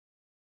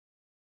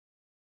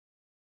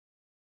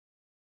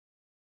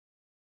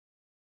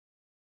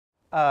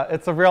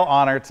It's a real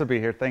honor to be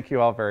here. Thank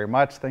you all very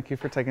much. Thank you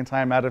for taking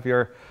time out of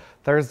your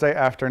Thursday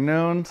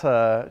afternoon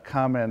to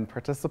come and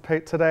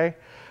participate today.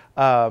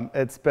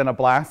 It's been a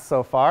blast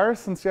so far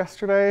since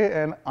yesterday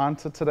and on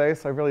to today,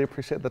 so I really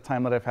appreciate the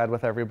time that I've had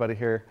with everybody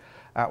here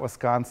at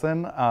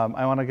Wisconsin.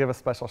 I want to give a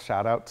special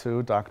shout out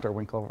to Dr.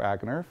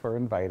 Winkle-Wagner for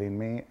inviting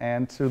me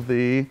and to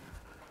the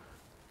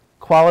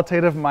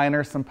Qualitative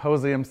Minor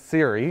Symposium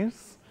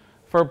series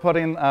for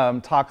putting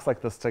talks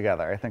like this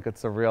together. I think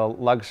it's a real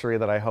luxury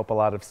that I hope a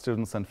lot of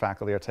students and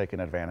faculty are taking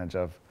advantage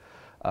of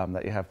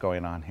that you have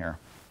going on here.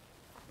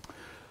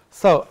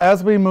 So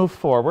as we move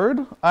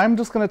forward, I'm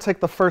just going to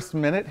take the first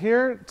minute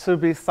here to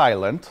be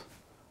silent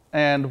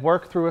and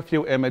work through a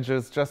few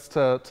images just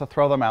to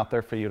throw them out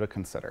there for you to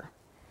consider.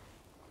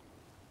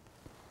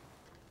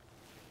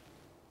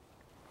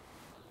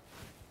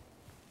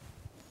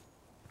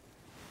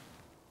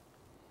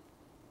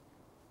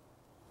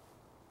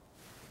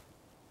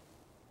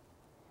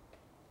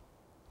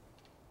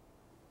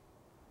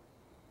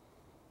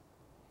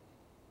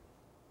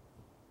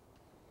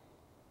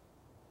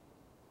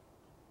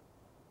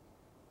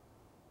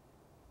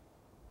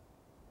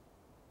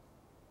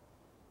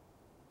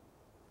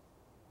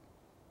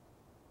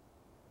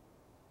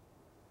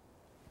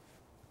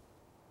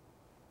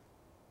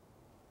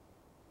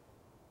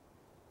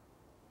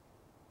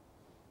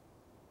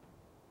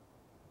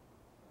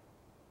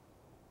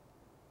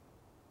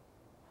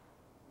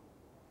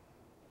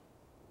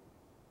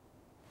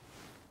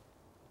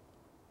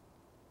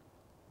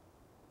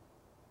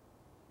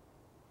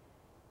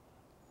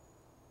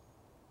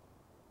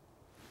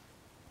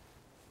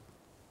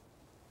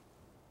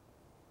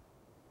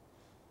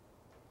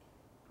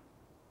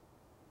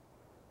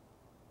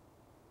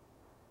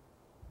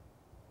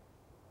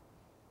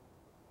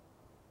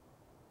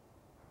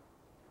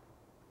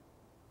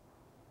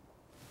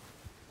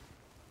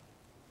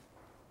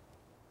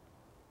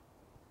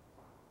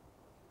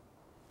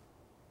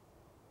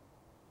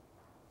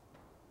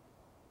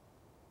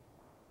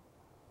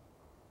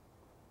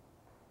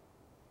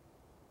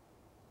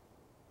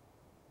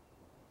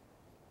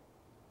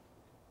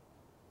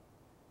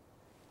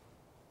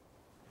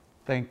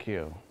 Thank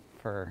you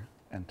for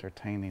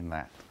entertaining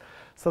that.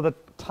 So the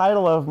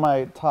title of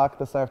my talk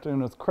this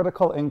afternoon is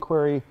Critical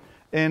Inquiry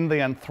in the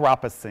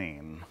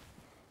Anthropocene.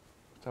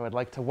 So I'd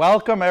like to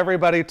welcome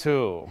everybody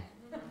to.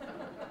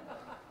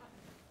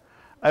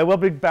 I will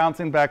be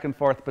bouncing back and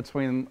forth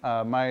between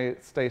my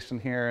station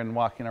here and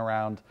walking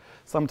around.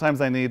 Sometimes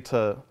I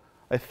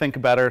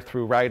think better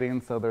through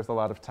writing, so there's a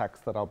lot of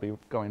text that I'll be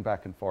going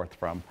back and forth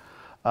from.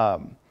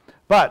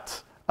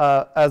 But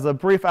as a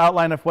brief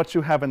outline of what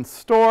you have in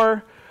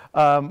store,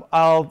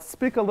 I'll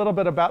speak a little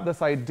bit about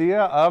this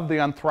idea of the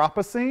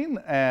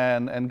Anthropocene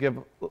and give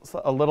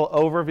a little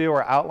overview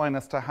or outline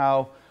as to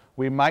how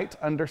we might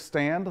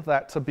understand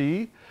that to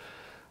be.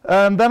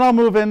 And then I'll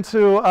move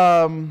into,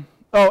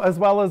 as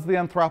well as the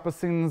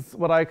Anthropocene's,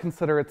 what I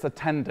consider its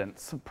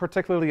attendants,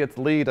 particularly its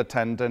lead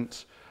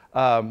attendant,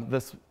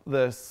 we'll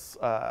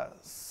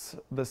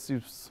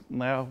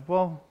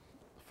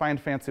find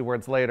fancy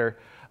words later,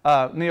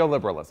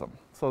 neoliberalism.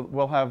 So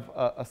we'll have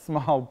a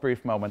small,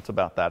 brief moment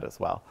about that as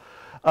well.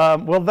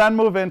 We'll then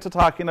move into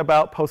talking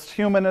about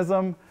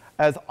posthumanism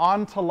as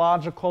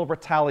ontological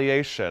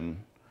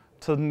retaliation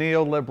to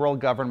neoliberal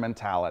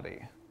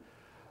governmentality.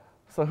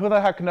 So who the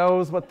heck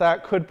knows what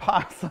that could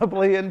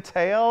possibly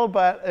entail,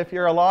 but if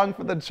you're along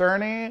for the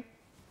journey,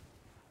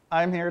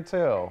 I'm here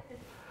too.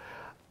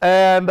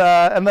 And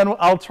then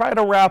I'll try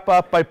to wrap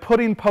up by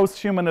putting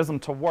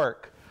posthumanism to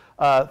work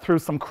through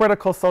some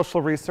critical social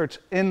research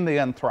in the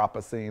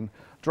Anthropocene,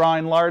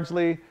 drawing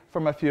largely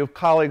from a few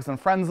colleagues and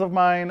friends of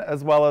mine,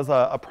 as well as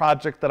a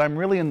project that I'm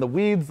really in the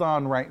weeds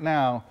on right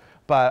now,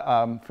 but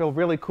feel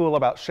really cool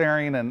about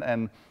sharing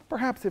and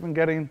perhaps even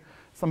getting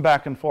some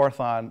back and forth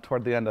on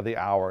toward the end of the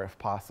hour, if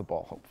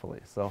possible,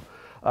 hopefully. So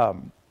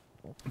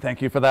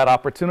thank you for that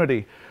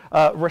opportunity.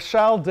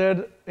 Rochelle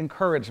did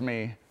encourage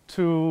me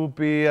to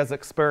be as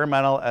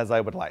experimental as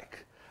I would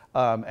like,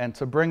 and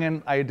to bring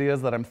in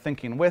ideas that I'm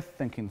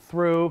thinking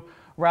through,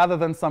 rather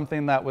than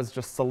something that was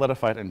just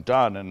solidified and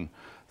done. And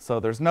so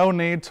there's no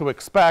need to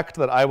expect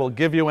that I will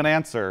give you an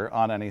answer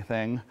on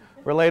anything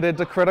related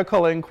to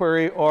critical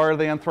inquiry or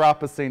the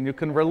Anthropocene. You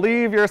can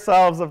relieve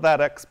yourselves of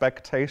that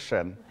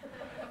expectation.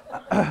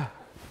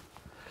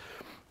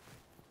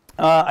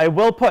 I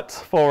will put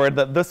forward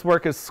that this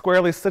work is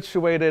squarely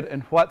situated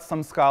in what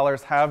some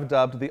scholars have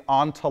dubbed the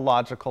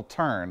ontological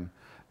turn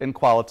in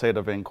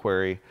qualitative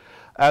inquiry.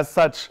 As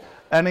such,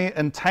 any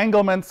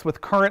entanglements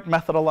with current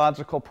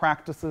methodological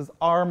practices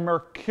are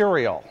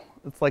mercurial.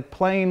 It's like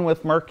playing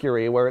with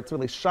mercury, where it's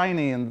really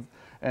shiny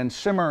and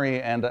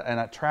shimmery and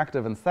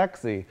attractive and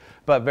sexy,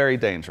 but very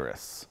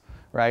dangerous,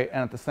 right?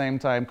 And at the same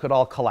time could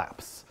all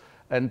collapse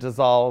and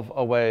dissolve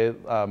away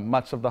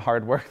much of the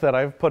hard work that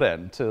I've put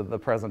into the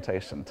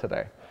presentation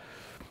today.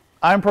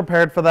 I'm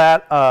prepared for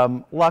that.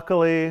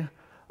 Luckily,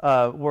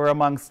 we're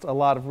amongst a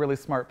lot of really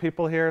smart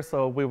people here,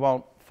 so we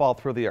won't fall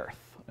through the earth,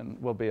 and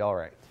we'll be all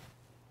right.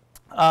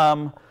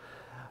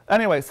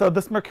 Anyway, so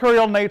this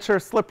mercurial nature,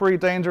 slippery,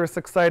 dangerous,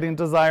 exciting,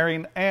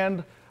 desiring,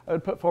 and I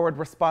would put forward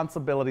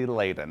responsibility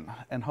laden.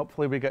 And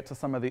hopefully we get to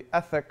some of the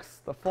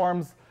ethics, the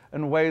forms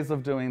and ways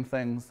of doing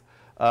things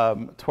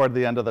toward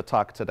the end of the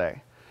talk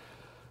today.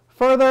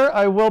 Further,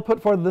 I will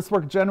put forward this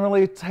work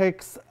generally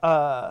takes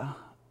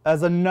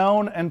as a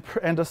known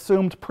and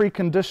assumed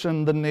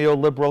precondition the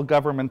neoliberal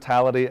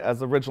governmentality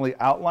as originally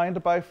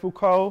outlined by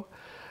Foucault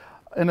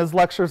in his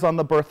lectures on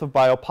the birth of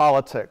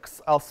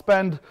biopolitics. I'll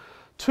spend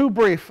too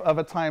brief of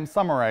a time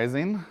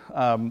summarizing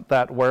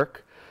that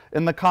work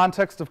in the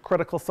context of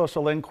critical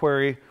social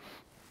inquiry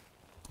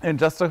in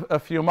just a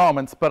few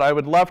moments, but I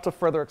would love to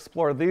further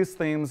explore these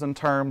themes and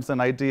terms and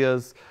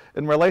ideas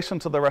in relation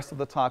to the rest of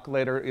the talk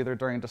later, either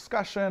during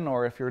discussion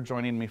or if you're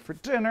joining me for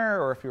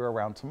dinner or if you're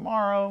around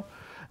tomorrow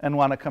and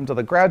want to come to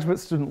the graduate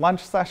student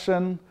lunch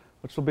session,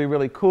 which will be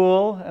really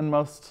cool and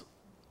most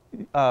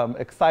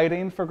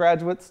exciting for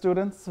graduate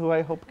students who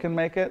I hope can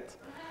make it.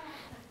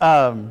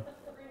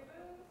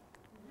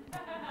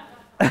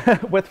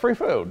 With free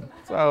food.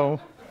 So,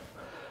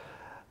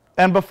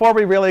 and before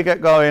we really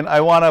get going,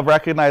 I want to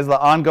recognize the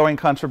ongoing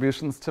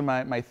contributions to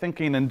my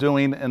thinking and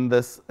doing in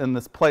this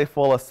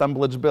playful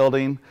assemblage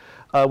building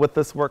with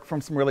this work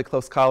from some really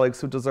close colleagues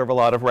who deserve a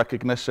lot of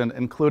recognition,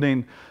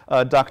 including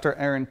Dr.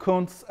 Aaron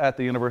Kuntz at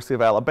the University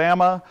of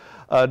Alabama,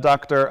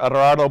 Dr.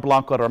 Gerardo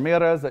Blanco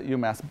Ramirez at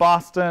UMass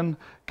Boston,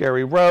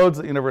 Gary Rhodes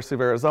at University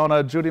of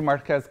Arizona, Judy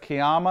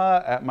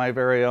Marquez-Kiyama at my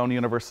very own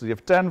University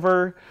of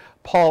Denver,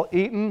 Paul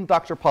Eaton,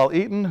 Dr. Paul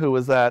Eaton, who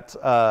was at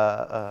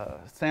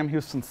Sam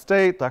Houston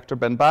State, Dr.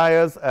 Ben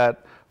Baez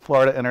at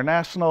Florida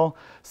International,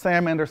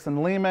 Sam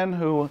Anderson Lehman,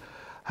 who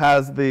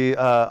has the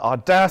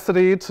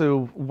audacity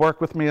to work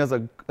with me as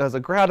a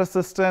grad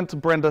assistant,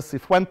 Brenda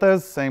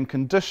Cifuentes, same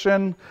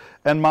condition,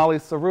 and Molly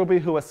Sarubi,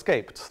 who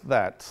escaped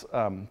that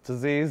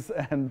disease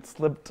and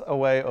slipped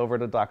away over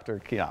to Dr.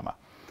 Kiyama.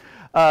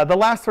 The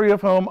last three of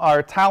whom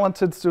are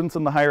talented students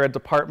in the higher ed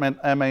department,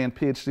 MA and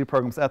PhD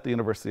programs at the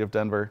University of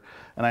Denver,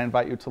 and I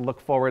invite you to look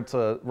forward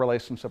to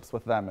relationships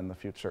with them in the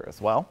future as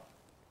well.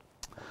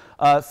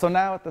 So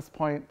now at this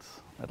point,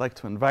 I'd like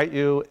to invite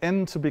you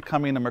into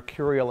becoming a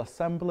mercurial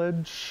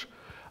assemblage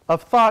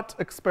of thought,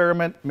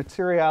 experiment,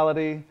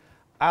 materiality,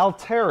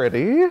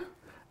 alterity,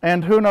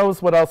 and who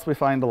knows what else we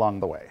find along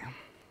the way.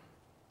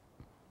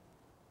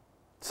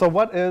 So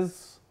what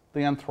is the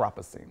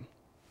Anthropocene?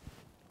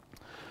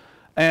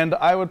 And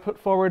I would put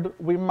forward,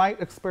 we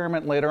might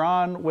experiment later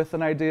on with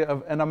an idea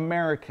of an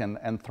American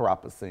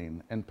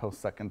Anthropocene in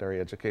post-secondary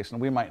education.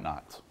 We might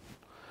not.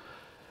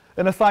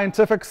 In a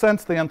scientific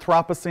sense, the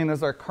Anthropocene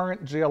is our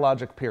current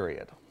geologic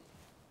period,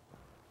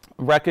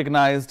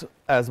 recognized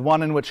as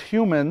one in which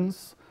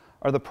humans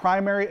are the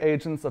primary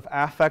agents of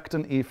affect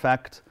and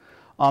effect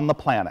on the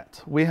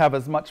planet. We have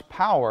as much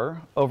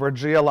power over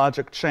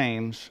geologic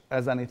change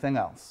as anything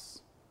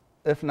else,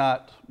 if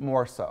not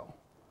more so.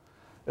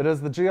 It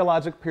is the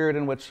geologic period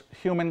in which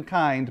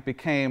humankind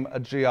became a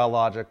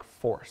geologic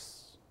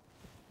force.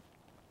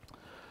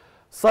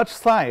 Such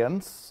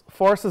science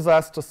forces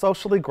us to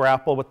socially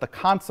grapple with the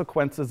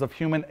consequences of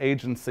human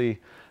agency,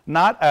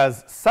 not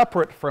as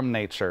separate from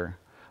nature,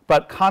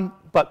 but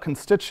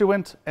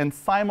constituent and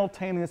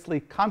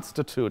simultaneously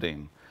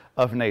constituting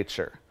of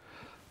nature.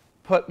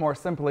 Put more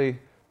simply,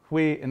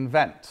 we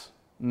invent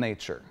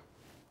nature.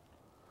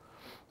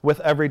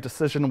 With every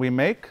decision we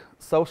make,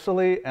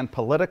 socially and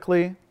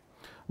politically,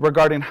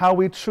 regarding how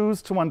we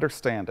choose to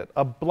understand it.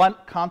 A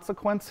blunt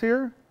consequence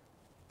here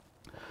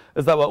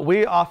is that what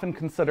we often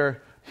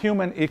consider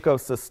human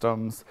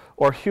ecosystems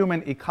or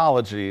human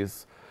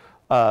ecologies,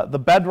 the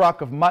bedrock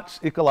of much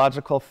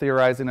ecological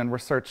theorizing and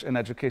research in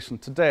education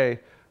today,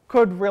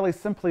 could really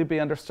simply be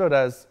understood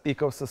as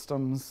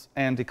ecosystems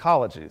and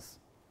ecologies,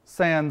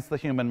 sans the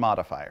human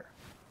modifier.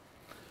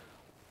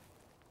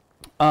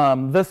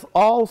 This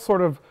all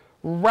sort of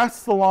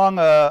rests along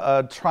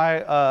a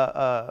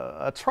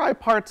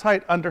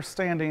tripartite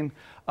understanding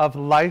of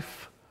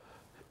life,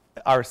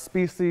 our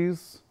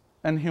species,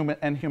 and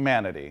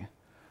humanity,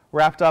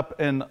 wrapped up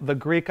in the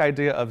Greek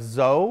idea of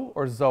zoe,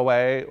 or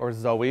zoe, or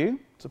zoe,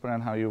 depending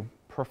on how you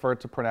prefer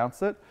to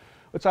pronounce it,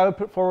 which I would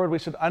put forward we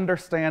should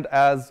understand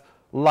as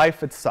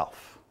life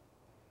itself,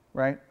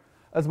 right?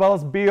 As well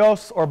as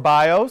bios or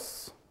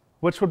bios,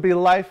 which would be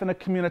life in a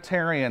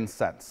communitarian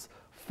sense,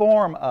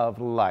 form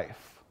of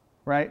life,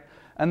 right?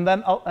 And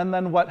then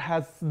what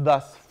has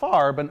thus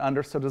far been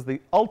understood as the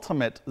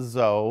ultimate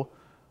zoe,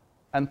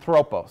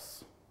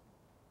 anthropos,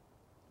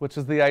 which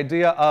is the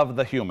idea of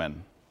the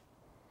human,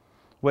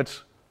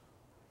 which,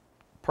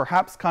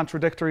 perhaps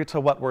contradictory to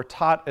what we're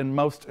taught in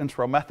most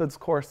intro methods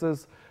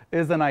courses,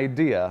 is an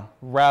idea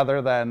rather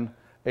than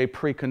a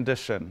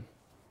precondition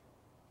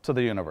to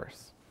the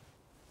universe.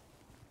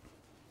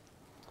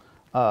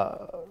 Where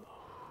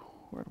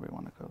do we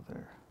want to go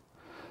there?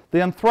 The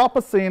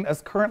Anthropocene,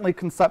 as currently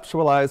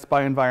conceptualized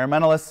by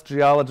environmentalists,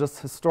 geologists,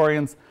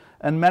 historians,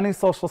 and many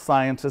social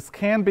scientists,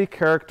 can be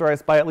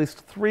characterized by at least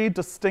three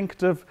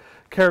distinctive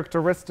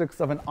characteristics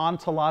of an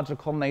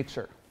ontological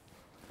nature.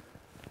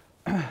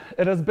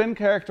 it has been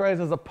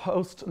characterized as a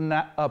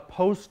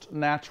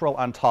post-natural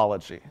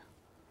ontology.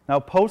 Now,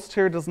 post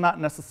here does not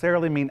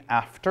necessarily mean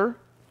after,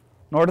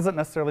 nor does it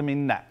necessarily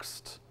mean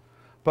next,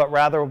 but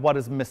rather what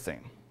is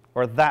missing,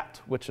 or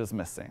that which is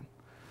missing.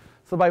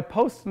 So by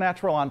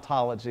post-natural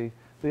ontology,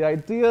 the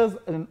ideas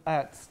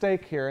at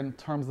stake here in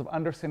terms of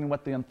understanding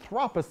what the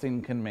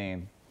Anthropocene can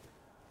mean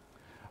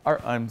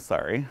are, I'm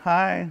sorry,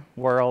 hi,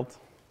 world.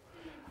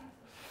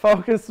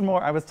 Focus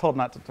more, I was told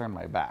not to turn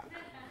my back.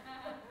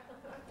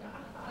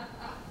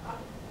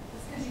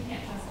 It's because you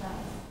can't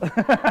trust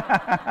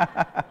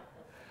us.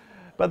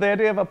 But the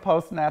idea of a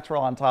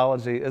post-natural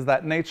ontology is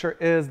that nature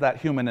is that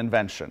human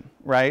invention,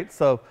 right?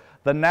 So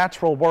the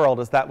natural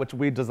world is that which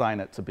we design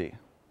it to be.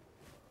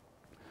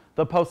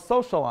 The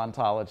post-social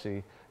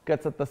ontology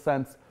gets at the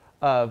sense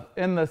of,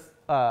 in this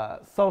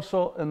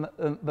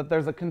that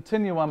there's a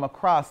continuum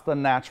across the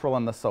natural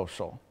and the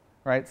social,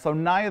 right? So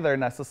neither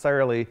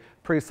necessarily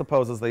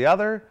presupposes the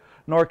other,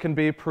 nor can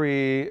be a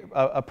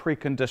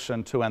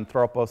precondition to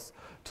anthropos,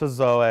 to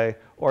zoe,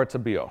 or to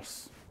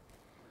bios.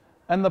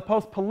 And the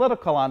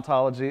post-political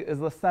ontology is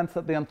the sense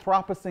that the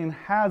Anthropocene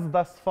has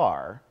thus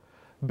far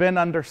been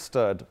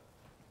understood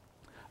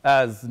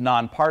as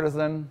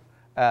nonpartisan,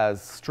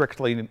 as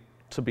strictly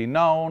to be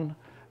known,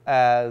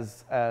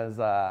 as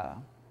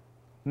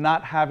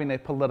not having a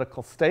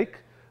political stake,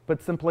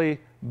 but simply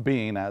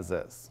being as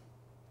is.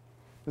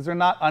 These are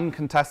not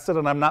uncontested,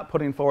 and I'm not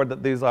putting forward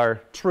that these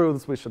are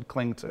truths we should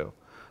cling to,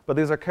 but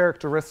these are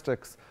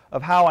characteristics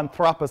of how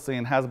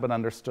Anthropocene has been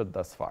understood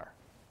thus far.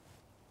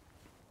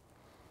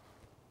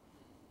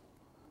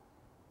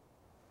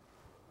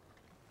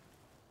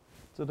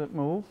 Did it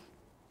move?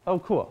 Oh,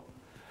 cool.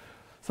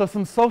 So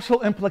some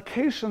social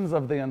implications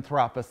of the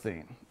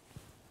Anthropocene.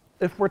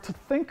 If we're to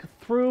think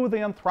through the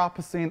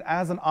Anthropocene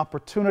as an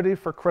opportunity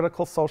for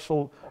critical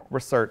social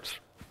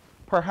research,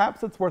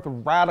 perhaps it's worth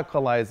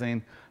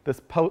radicalizing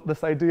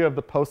this idea of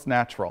the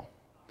post-natural.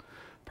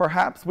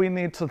 Perhaps we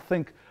need to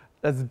think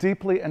as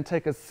deeply and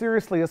take as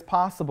seriously as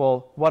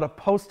possible what a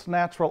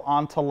post-natural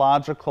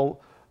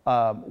ontological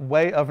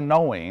way of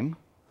knowing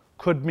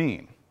could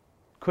mean,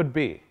 could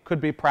be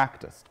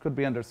practiced, could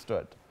be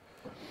understood.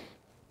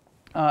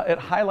 It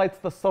highlights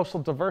the social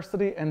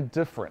diversity and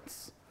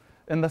difference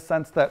in the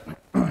sense that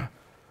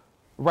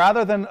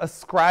rather than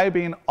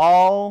ascribing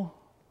all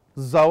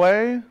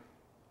zoe,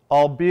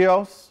 all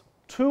bios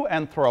to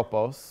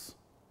anthropos,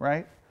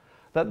 right,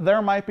 that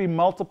there might be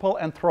multiple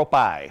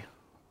anthropi,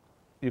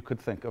 you could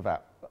think of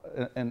that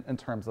in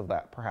terms of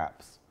that,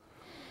 perhaps.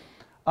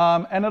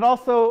 And it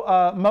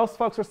also, most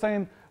folks are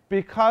saying,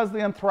 because the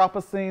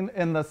Anthropocene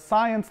in the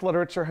science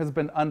literature has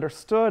been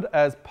understood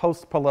as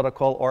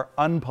post-political or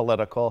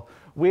unpolitical,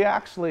 we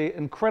actually,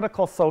 in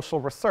critical social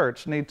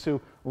research, need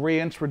to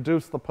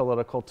reintroduce the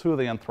political to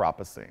the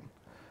Anthropocene.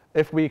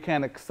 If we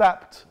can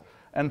accept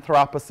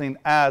Anthropocene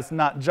as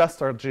not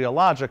just our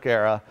geologic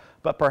era,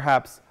 but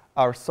perhaps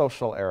our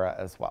social era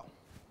as well.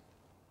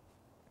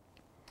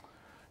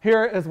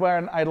 Here is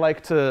when I'd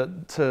like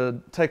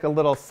to take a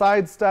little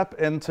sidestep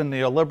into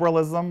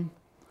neoliberalism,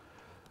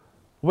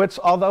 which,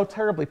 although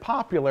terribly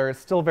popular, is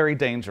still very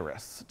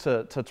dangerous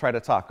to try to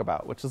talk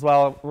about, which is why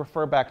I'll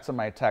refer back to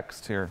my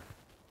text here.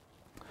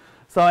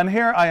 So in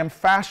here, I am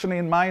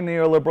fashioning my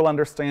neoliberal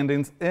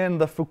understandings in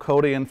the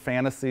Foucauldian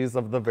fantasies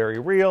of the very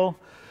real.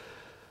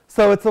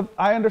 So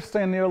I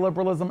understand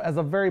neoliberalism as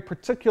a very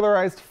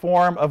particularized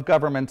form of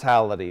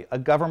governmentality, a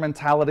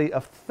governmentality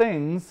of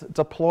things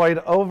deployed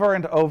over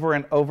and over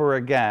and over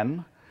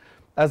again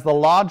as the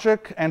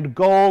logic and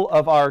goal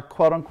of our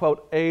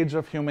quote-unquote age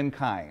of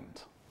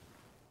humankind,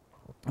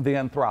 the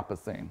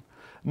Anthropocene,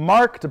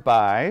 marked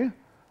by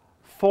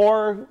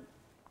four,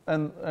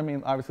 and I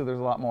mean, obviously there's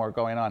a lot more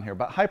going on here,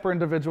 but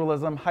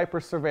hyper-individualism,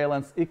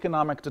 hyper-surveillance,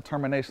 economic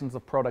determinations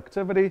of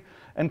productivity,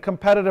 and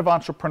competitive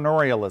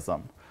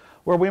entrepreneurialism,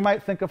 where we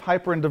might think of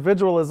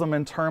hyper-individualism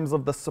in terms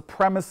of the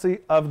supremacy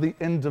of the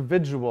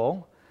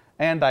individual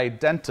and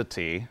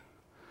identity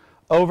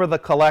over the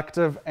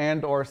collective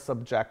and or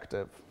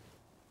subjective.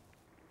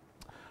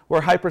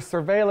 Where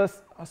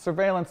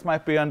hyper-surveillance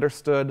might be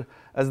understood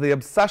as the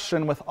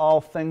obsession with all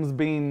things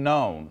being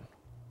known,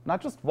 not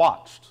just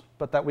watched,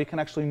 but that we can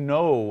actually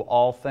know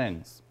all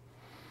things.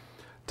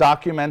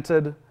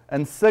 Documented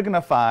and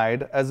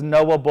signified as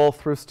knowable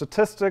through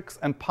statistics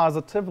and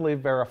positively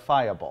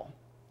verifiable.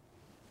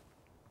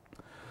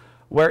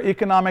 Where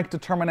economic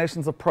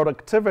determinations of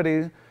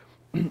productivity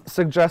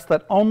suggest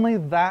that only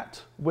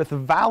that with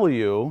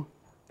value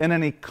in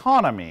an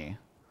economy,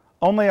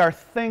 only our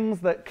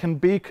things that can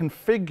be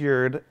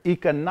configured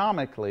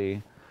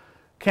economically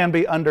can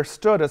be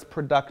understood as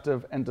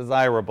productive and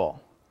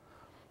desirable.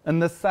 In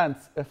this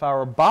sense, if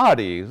our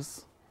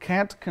bodies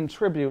can't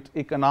contribute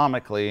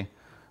economically,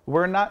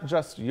 we're not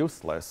just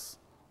useless,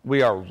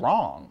 we are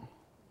wrong.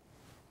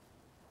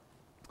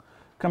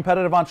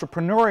 Competitive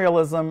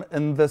entrepreneurialism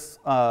in this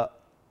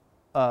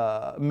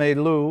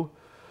milieu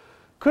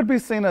could be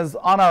seen as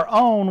on our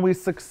own we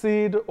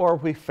succeed or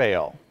we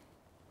fail.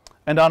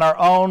 And on our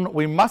own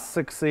we must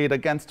succeed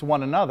against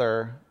one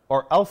another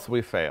or else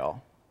we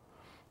fail.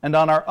 And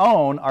on our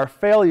own, our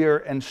failure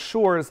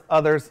ensures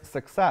others'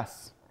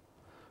 success,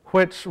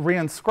 which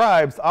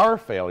reinscribes our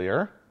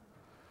failure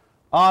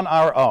on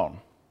our own.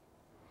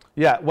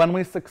 Yet, when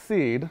we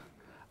succeed,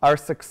 our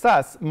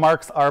success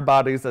marks our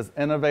bodies as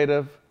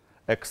innovative,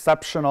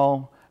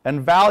 exceptional,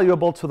 and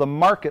valuable to the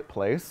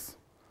marketplace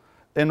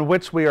in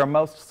which we are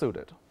most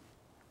suited.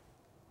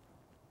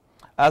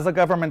 As a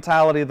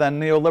governmentality, then,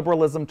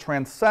 neoliberalism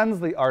transcends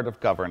the art of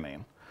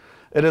governing.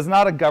 It is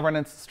not a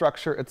governance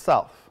structure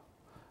itself,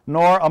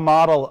 nor a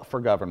model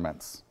for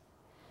governments.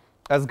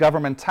 As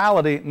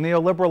governmentality,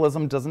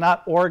 neoliberalism does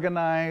not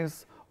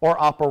organize or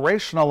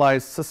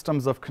operationalize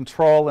systems of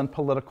control and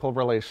political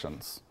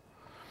relations.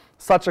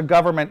 Such a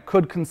government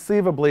could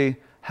conceivably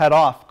head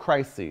off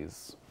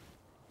crises.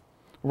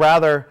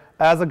 Rather,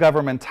 as a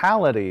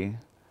governmentality,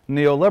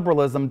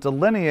 neoliberalism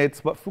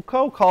delineates what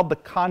Foucault called the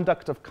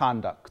conduct of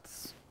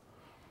conducts.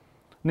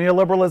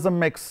 Neoliberalism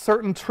makes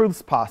certain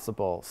truths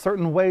possible,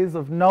 certain ways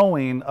of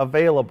knowing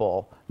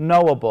available,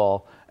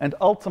 knowable, and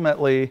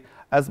ultimately,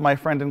 as my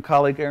friend and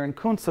colleague Aaron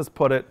Kuntz has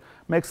put it,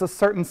 makes a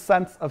certain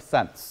sense of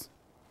sense.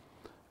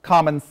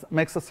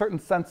 Makes a certain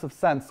sense of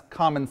sense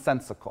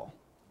commonsensical.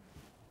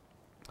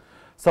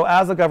 So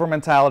as a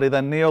governmentality,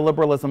 then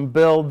neoliberalism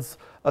builds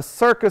a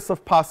circus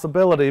of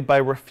possibility by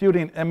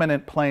refuting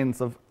imminent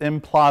planes of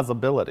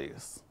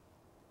implausibilities.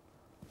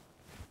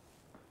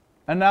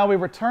 And now we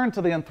return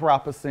to the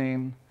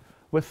Anthropocene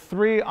with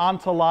three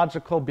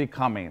ontological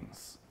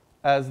becomings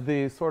as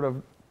the sort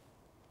of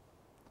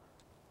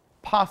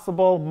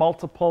possible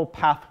multiple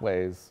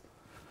pathways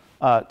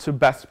to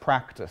best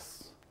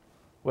practice,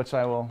 which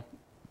I will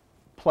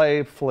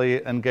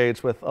playfully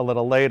engage with a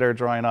little later,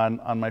 drawing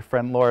on my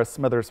friend Laura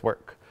Smithers'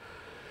 work.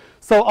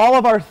 So all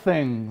of our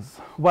things,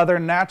 whether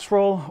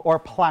natural or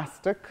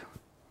plastic,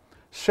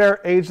 share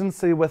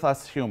agency with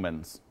us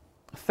humans.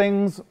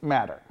 Things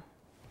matter.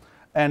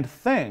 And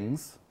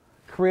things,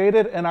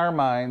 created in our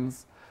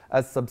minds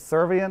as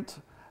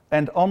subservient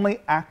and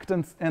only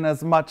actants in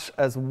as much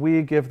as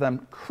we give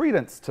them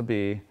credence to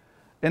be,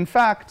 in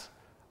fact,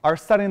 are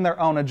setting their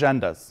own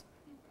agendas.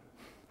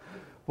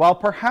 While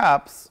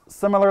perhaps,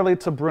 similarly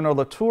to Bruno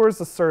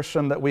Latour's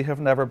assertion that we have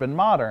never been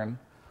modern,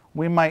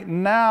 we might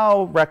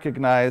now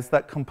recognize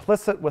that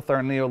complicit with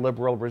our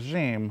neoliberal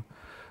regime,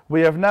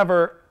 we have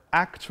never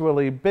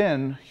actually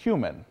been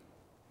human.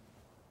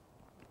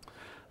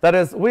 That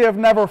is, we have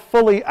never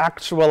fully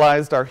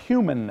actualized our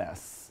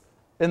humanness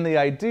in the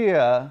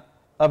idea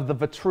of the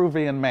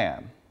Vitruvian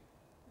man.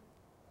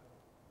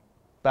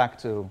 Back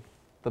to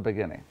the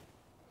beginning.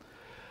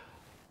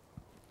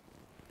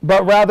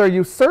 But rather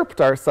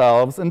usurped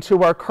ourselves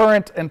into our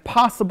current and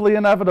possibly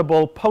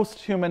inevitable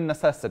post-human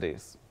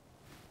necessities.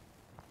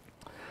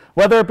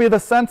 Whether it be the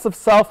sense of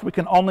self we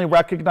can only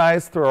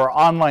recognize through our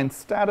online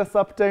status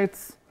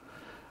updates,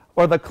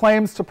 or the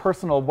claims to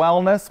personal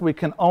wellness we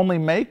can only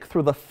make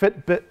through the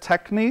Fitbit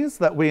techniques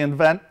that we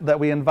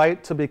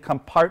invite to become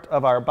part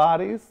of our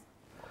bodies,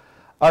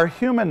 our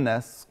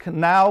humanness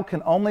can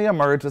only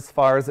emerge as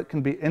far as it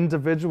can be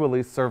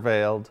individually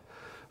surveilled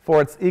for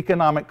its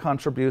economic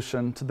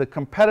contribution to the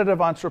competitive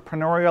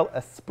entrepreneurial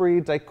esprit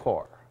de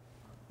corps.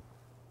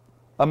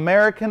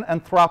 American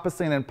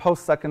Anthropocene and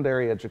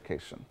post-secondary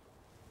education.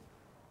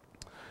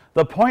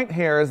 The point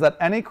here is that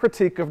any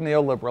critique of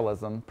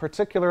neoliberalism,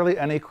 particularly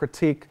any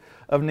critique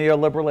of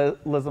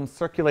neoliberalism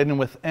circulating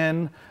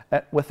within,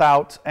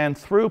 without, and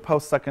through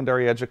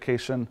post-secondary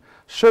education,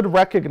 should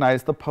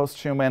recognize the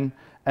post-human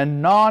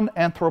and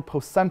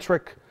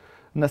non-anthropocentric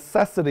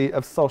necessity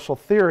of social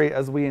theory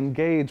as we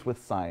engage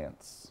with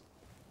science.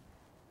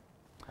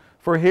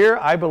 For here,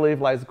 I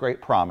believe, lies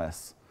great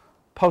promise.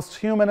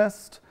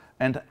 Post-humanist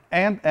and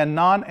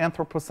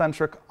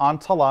non-anthropocentric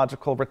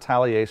ontological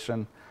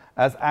retaliation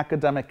as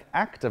academic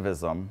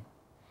activism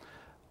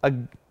as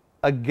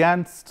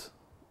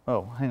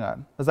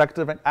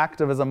academic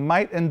activism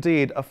might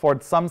indeed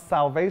afford some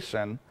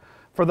salvation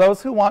for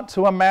those who want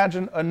to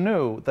imagine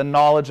anew the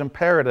knowledge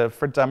imperative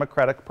for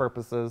democratic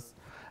purposes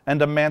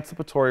and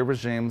emancipatory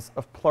regimes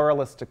of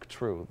pluralistic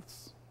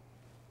truths.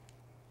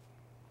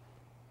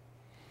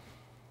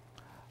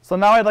 So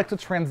now I'd like to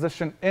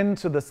transition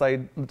into this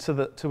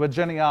to a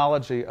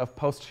genealogy of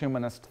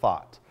post-humanist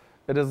thought.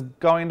 It is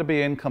going to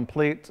be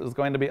incomplete, it is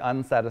going to be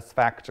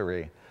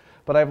unsatisfactory.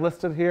 But I've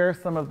listed here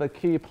some of the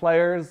key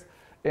players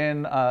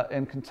in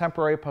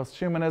contemporary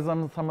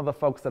posthumanism, some of the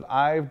folks that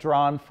I've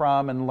drawn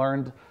from and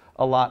learned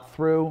a lot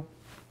through.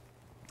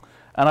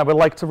 And I would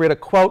like to read a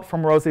quote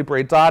from Rosie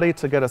Braidotti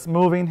to get us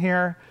moving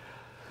here.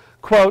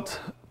 Quote,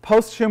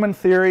 "Posthuman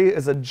theory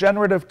is a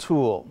generative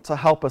tool to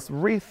help us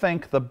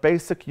rethink the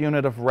basic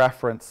unit of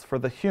reference for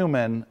the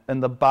human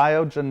in the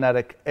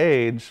biogenetic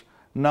age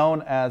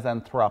known as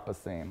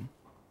Anthropocene.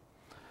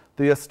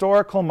 The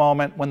historical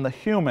moment when the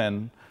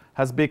human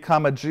has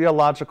become a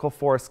geological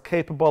force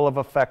capable of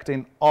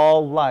affecting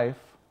all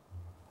life,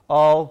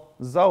 all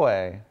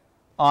Zoe,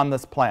 on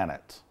this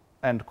planet."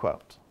 End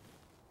quote.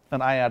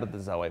 And I added the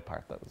Zoe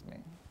part, that was me.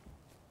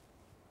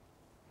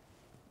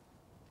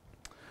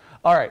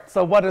 All right,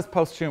 so what is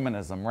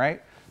posthumanism,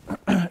 right?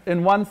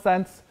 In one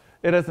sense,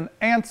 It is an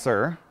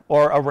answer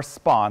or a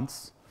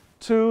response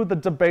to the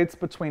debates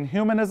between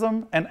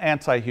humanism and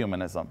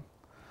anti-humanism.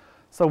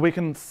 So we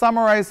can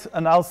summarize,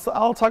 and I'll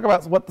talk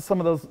about what some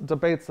of those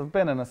debates have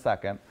been in a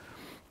second,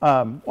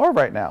 or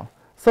right now.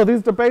 So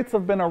these debates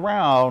have been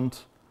around,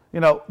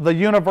 the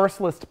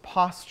universalist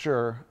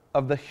posture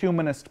of the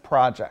humanist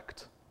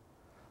project,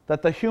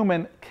 that the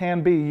human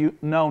can be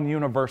known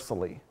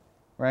universally,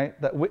 right?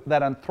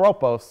 That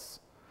anthropos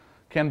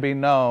can be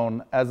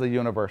known as a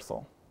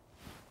universal.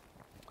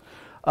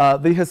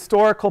 The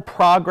historical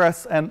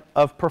progress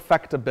of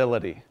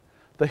perfectibility.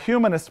 The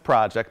humanist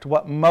project,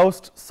 what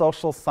most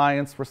social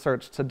science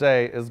research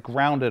today is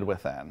grounded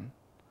within,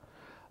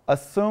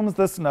 assumes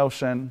this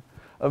notion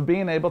of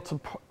being able to,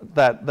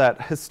 that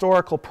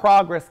historical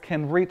progress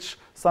can reach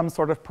some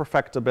sort of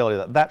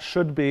perfectibility, that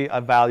should be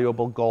a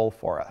valuable goal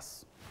for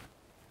us,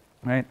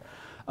 right?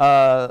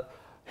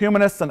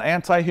 Humanists and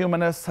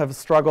anti-humanists have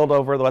struggled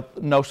over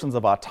what notions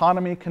of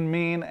autonomy can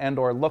mean and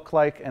or look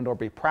like and or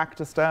be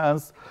practiced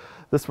as.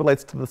 This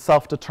relates to the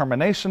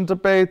self-determination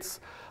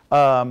debates,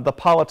 the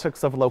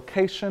politics of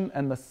location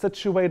and the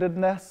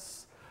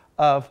situatedness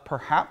of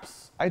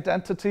perhaps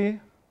identity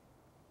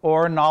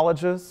or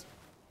knowledges,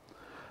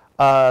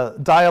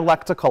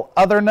 dialectical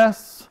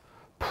otherness,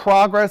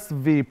 progress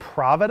v.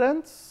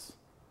 providence.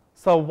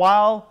 So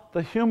while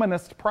the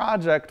humanist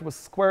project was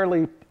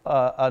squarely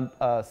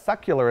a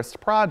secularist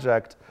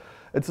project,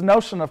 its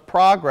notion of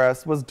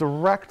progress was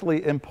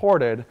directly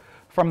imported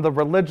from the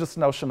religious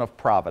notion of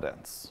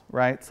providence,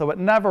 right? So it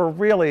never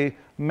really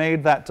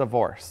made that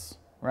divorce,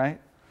 right?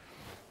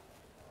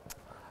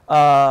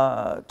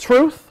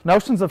 Truth,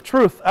 notions of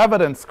truth,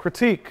 evidence,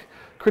 critique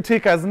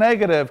as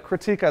negative,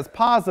 critique as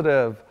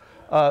positive,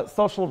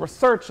 social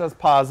research as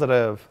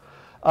positive,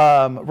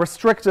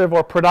 restrictive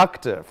or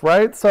productive,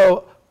 right?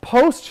 So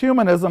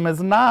posthumanism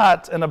is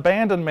not an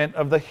abandonment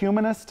of the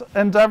humanist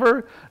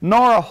endeavor,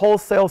 nor a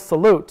wholesale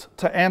salute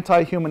to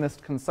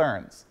anti-humanist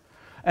concerns.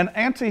 And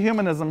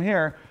anti-humanism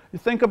here, you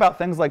think about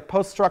things like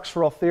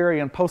post-structural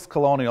theory and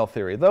post-colonial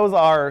theory. Those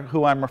are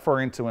who I'm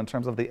referring to in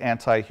terms of the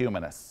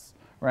anti-humanists,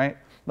 right?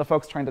 The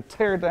folks trying to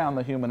tear down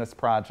the humanist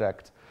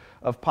project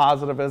of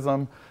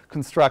positivism,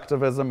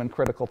 constructivism, and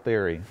critical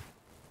theory.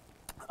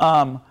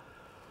 So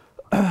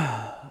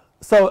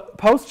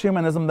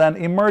posthumanism then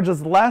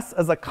emerges less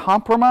as a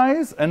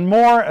compromise and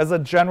more as a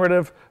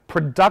generative,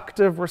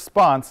 productive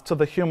response to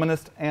the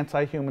humanist,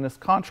 anti-humanist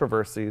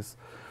controversies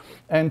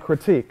and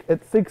critique.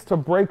 It seeks to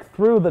break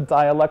through the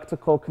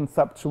dialectical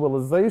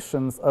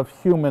conceptualizations of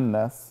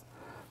humanness,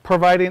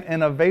 providing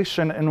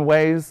innovation in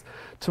ways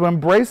to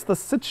embrace the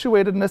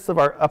situatedness of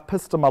our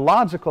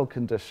epistemological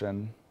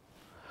condition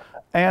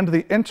and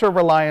the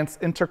interreliance,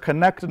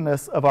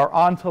 interconnectedness of our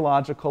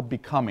ontological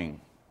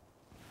becoming.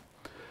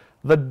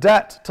 The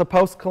debt to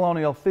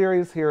post-colonial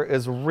theories here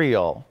is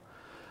real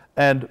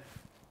and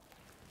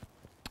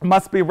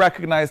must be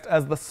recognized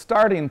as the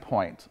starting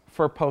point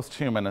for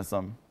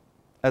posthumanism,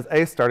 as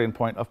a starting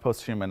point of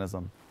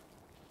posthumanism,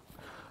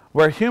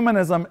 where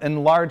humanism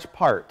in large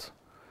part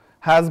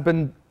has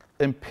been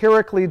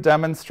empirically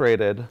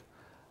demonstrated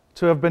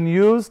to have been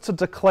used to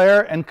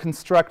declare and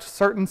construct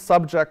certain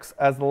subjects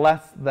as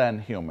less than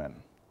human.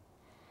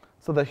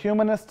 So the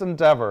humanist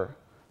endeavor,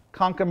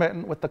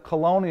 concomitant with the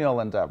colonial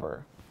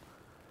endeavor,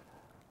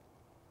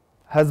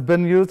 has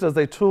been used as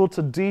a tool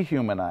to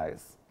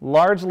dehumanize,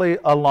 largely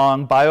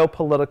along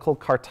biopolitical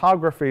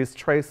cartographies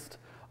traced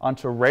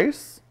onto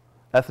race,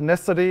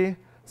 ethnicity,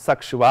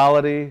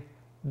 sexuality,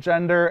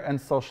 gender, and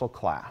social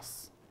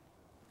class.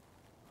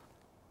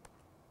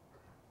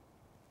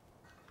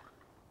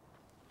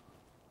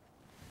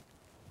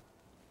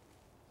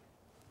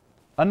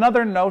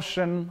 Another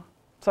notion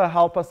to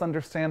help us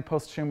understand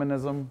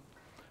posthumanism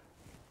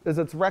is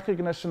its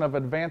recognition of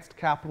advanced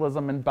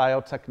capitalism and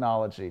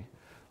biotechnology,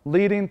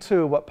 leading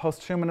to what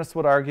posthumanists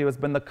would argue has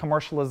been the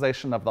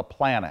commercialization of the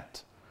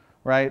planet,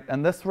 right?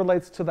 And this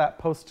relates to that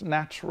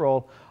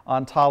post-natural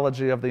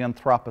ontology of the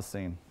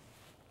Anthropocene,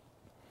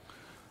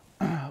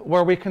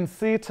 where we can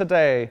see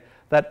today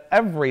that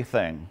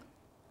everything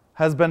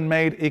has been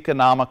made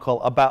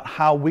economical about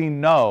how we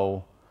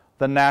know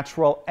the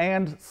natural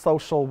and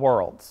social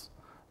worlds,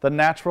 the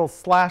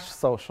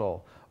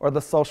natural/social, or the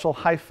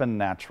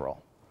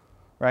social-natural,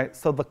 right?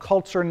 So the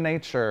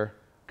culture-nature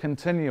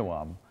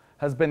continuum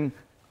has been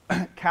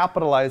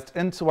capitalized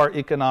into our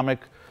economic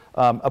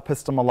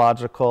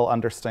epistemological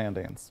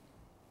understandings.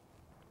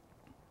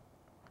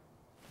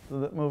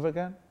 Does it move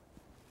again?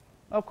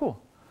 Oh,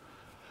 cool.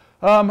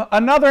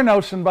 Another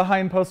notion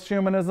behind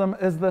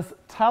posthumanism is this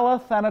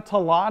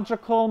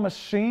telethanatological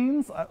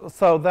machines.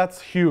 So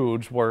that's a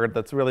huge word.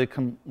 That's really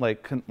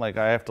like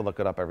I have to look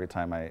it up every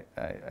time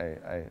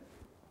I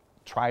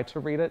try to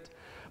read it.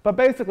 But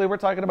basically, we're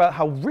talking about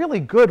how really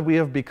good we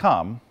have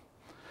become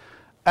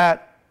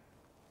at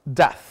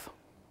death.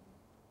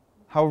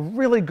 How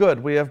really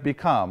good we have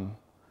become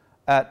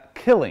at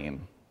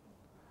killing.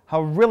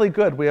 How really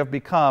good we have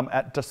become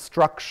at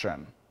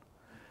destruction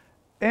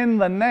in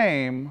the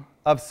name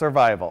of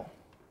survival.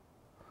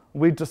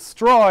 We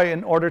destroy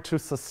in order to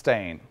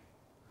sustain.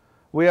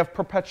 We have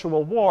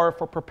perpetual war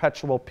for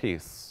perpetual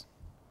peace.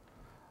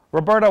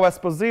 Roberto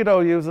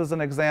Esposito uses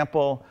an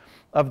example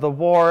of the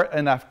war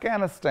in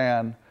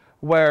Afghanistan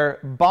where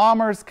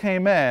bombers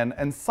came in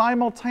and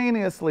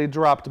simultaneously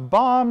dropped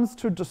bombs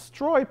to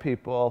destroy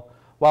people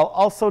while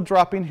also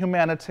dropping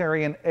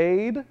humanitarian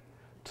aid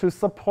to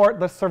support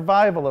the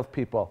survival of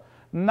people.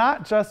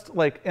 Not just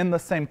like in the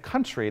same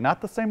country,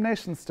 not the same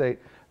nation state,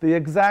 the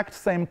exact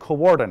same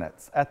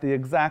coordinates at the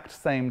exact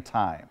same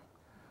time.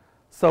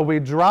 So we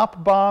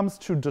drop bombs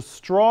to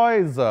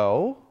destroy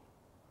Zo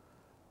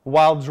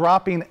while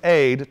dropping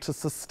aid to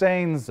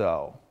sustain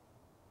Zo.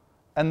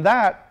 And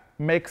that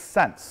makes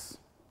sense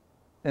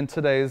in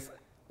today's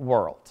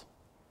world.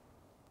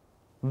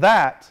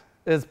 That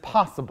is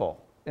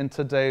possible in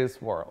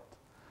today's world.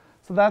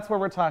 So that's where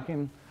we're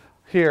talking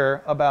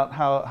here about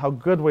how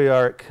good we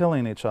are at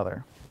killing each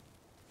other.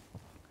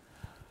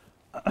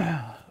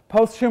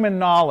 Posthuman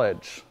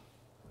knowledge.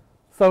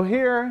 So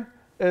here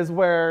is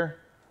where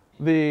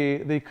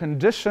the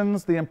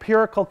conditions, the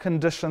empirical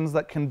conditions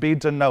that can be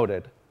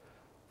denoted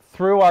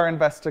through our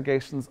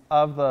investigations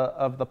of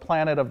the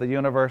planet, of the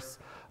universe,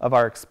 of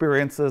our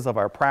experiences, of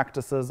our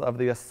practices, of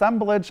the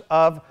assemblage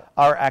of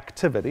our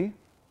activity,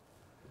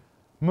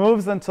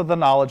 moves into the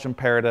knowledge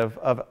imperative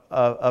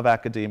of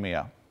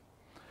academia,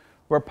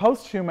 where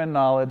posthuman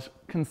knowledge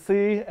can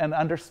see and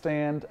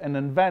understand and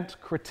invent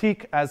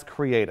critique as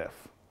creative.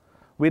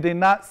 We do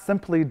not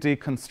simply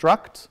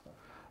deconstruct,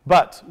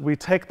 but we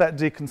take that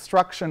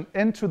deconstruction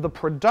into the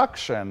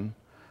production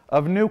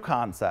of new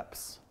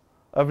concepts,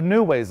 of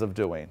new ways of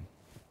doing.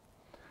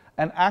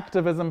 And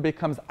activism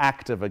becomes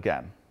active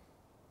again.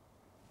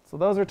 So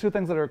those are two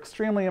things that are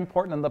extremely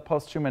important in the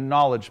posthuman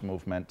knowledge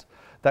movement,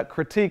 that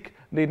critique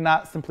need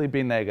not simply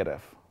be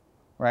negative,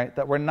 right?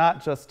 That we're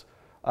not just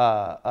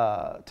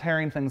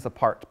tearing things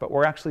apart, but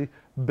we're actually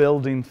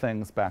building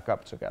things back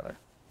up together.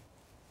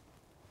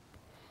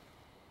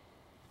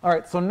 All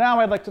right, so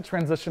now I'd like to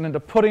transition into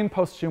putting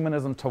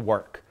posthumanism to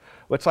work,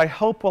 which I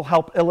hope will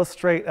help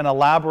illustrate and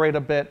elaborate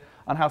a bit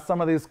on how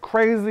some of these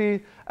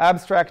crazy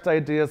abstract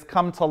ideas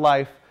come to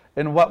life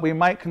in what we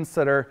might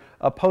consider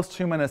a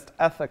posthumanist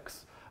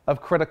ethics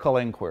of critical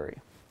inquiry.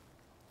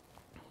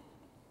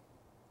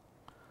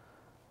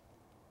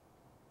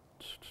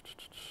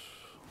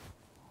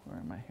 Where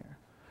am I here?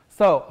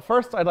 So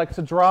first, I'd like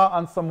to draw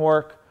on some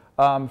work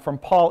from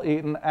Paul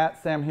Eaton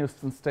at Sam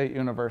Houston State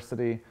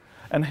University.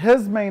 And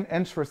his main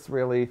interests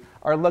really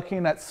are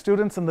looking at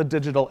students in the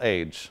digital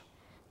age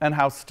and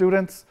how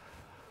students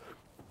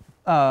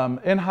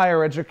in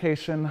higher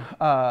education,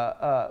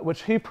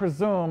 which he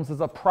presumes is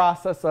a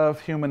process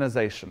of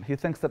humanization. He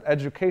thinks that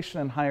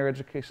education and higher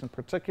education in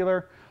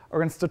particular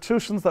are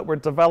institutions that were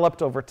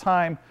developed over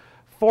time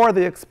for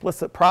the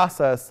explicit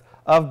process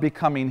of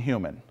becoming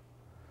human.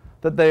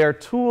 That they are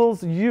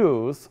tools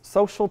used,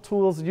 social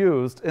tools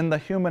used in the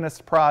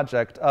humanist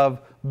project of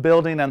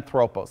building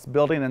anthropos,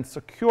 building and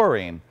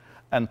securing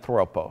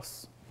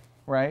anthropos,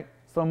 right?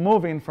 So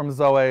moving from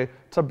zoe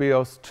to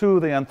bios to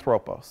the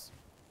anthropos.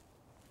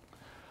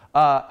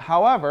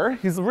 However,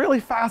 he's really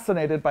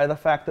fascinated by the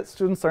fact that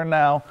students are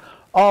now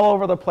all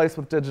over the place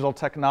with digital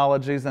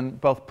technologies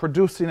and both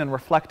producing and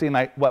reflecting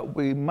what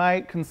we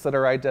might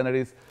consider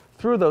identities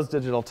through those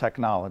digital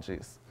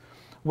technologies.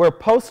 Where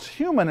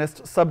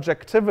posthumanist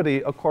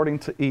subjectivity, according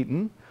to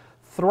Eaton,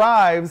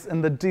 thrives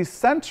in the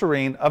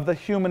decentering of the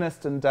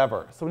humanist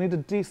endeavor. So we need to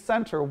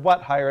decenter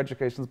what higher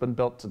education has been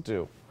built to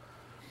do.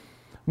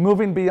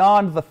 Moving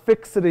beyond the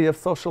fixity of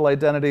social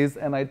identities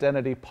and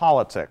identity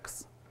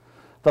politics.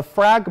 The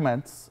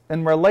fragments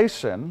in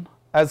relation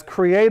as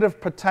creative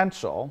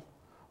potential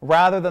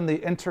rather than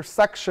the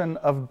intersection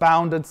of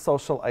bounded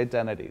social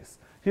identities.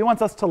 He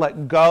wants us to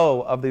let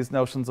go of these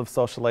notions of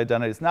social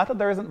identities. Not that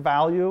there isn't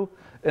value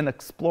in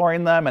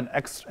exploring them and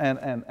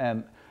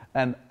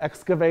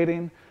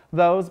excavating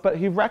those, but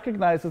he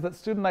recognizes that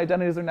student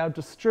identities are now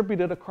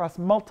distributed across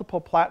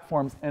multiple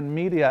platforms and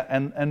media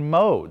and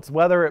modes,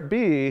 whether it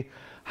be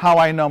how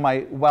I know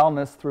my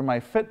wellness through my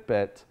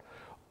Fitbit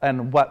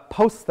and what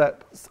posts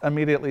that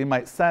immediately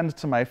might send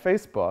to my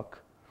Facebook,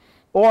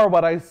 or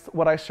what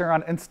I share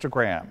on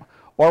Instagram,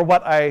 or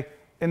what I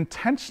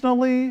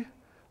intentionally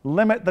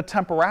limit the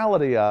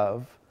temporality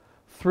of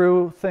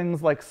through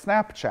things like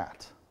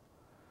Snapchat.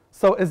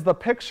 So is the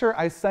picture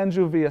I send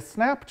you via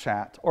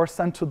Snapchat or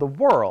send to the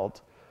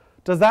world,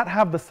 does that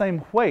have the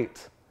same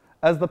weight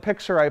as the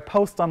picture I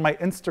post on my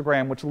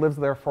Instagram, which lives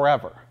there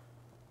forever,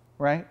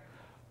 right?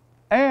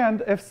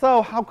 And if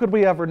so, how could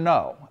we ever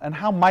know? And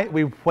how might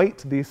we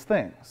weight these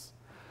things?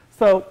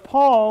 So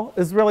Paul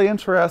is really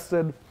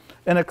interested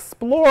in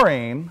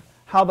exploring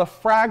how the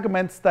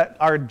fragments that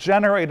are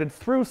generated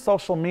through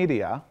social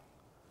media,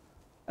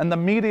 and the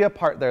media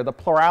part there, the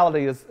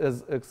plurality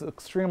is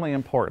extremely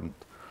important,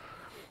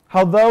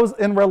 how those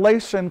in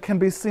relation can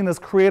be seen as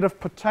creative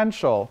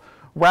potential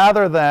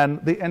rather than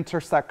the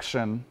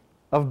intersection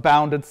of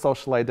bounded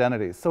social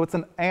identities. So it's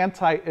an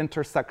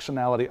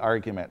anti-intersectionality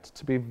argument,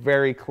 to be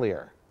very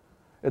clear.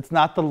 It's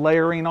not the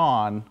layering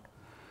on,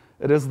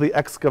 it is the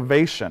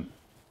excavation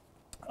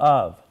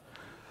of.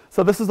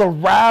 So this is a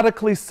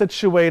radically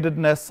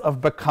situatedness of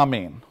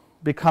becoming.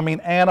 Becoming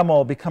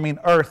animal, becoming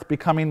earth,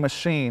 becoming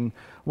machine,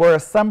 where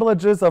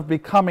assemblages of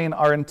becoming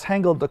are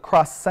entangled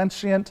across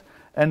sentient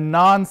and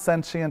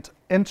non-sentient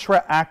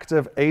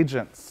intraactive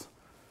agents.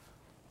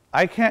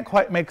 I can't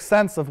quite make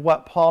sense of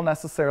what Paul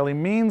necessarily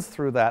means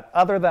through that,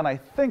 other than I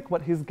think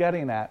what he's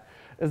getting at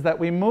is that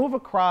we move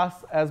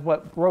across as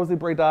what Rosie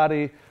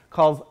Braidotti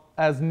calls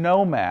as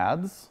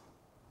nomads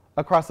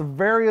across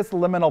various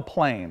liminal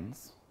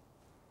planes.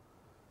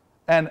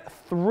 And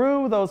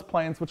through those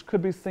planes, which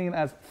could be seen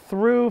as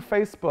through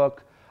Facebook,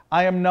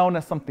 I am known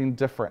as something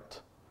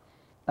different.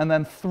 And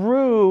then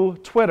through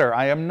Twitter,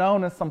 I am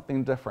known as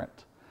something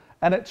different.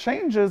 And it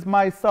changes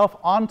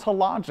myself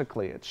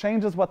ontologically. It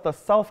changes what the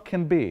self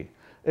can be.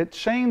 It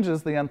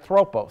changes the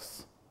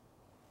anthropos.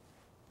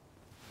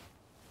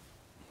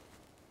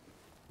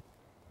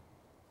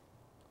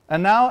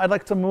 And now I'd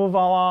like to move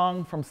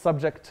along from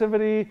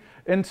subjectivity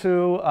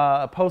into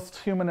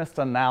post-humanist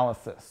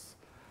analysis.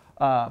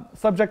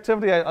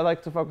 Subjectivity I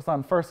like to focus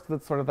on first because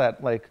it's sort of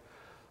that like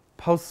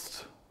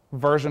post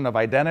version of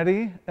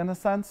identity in a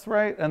sense,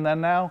 right? And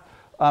then now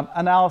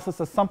analysis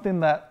is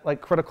something that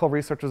like critical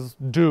researchers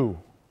do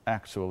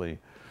actually.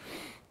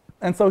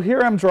 And so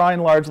here I'm drawing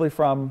largely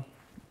from,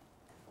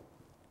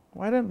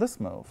 why didn't this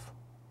move?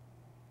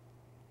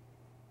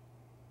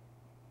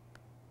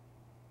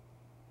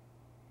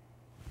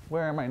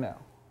 Where am I now?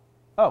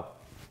 Oh,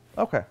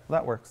 okay,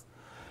 that works.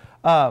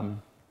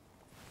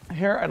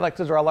 Here I'd like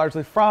to draw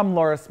largely from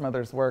Laura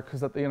Smithers' work,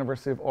 who's at the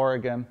University of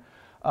Oregon.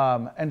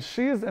 And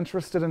she is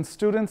interested in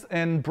students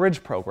in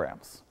bridge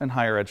programs in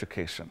higher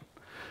education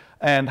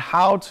and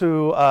how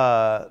to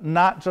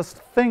not just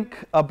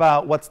think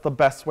about what's the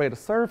best way to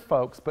serve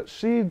folks, but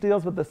she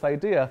deals with this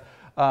idea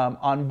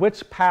on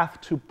which path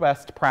to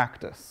best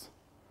practice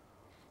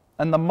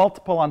and the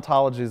multiple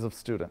ontologies of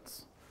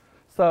students.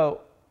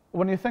 So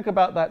when you think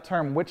about that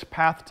term, which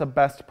path to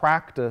best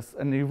practice,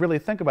 and you really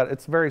think about it,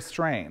 it's very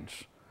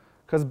strange.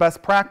 Because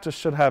best practice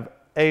should have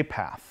a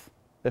path,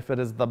 if it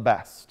is the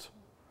best,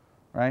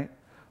 right?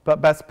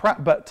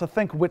 But to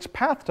think which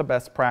path to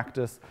best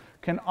practice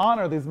can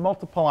honor these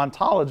multiple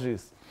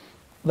ontologies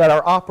that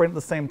are operating at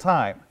the same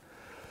time.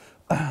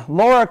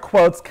 Laura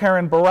quotes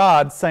Karen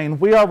Barad saying,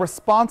 "We are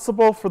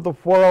responsible for the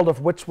world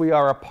of which we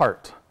are a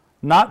part,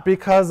 not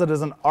because it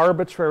is an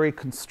arbitrary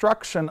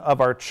construction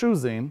of our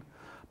choosing,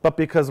 but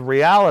because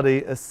reality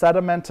is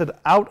sedimented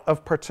out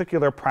of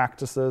particular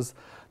practices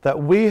that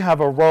we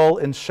have a role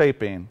in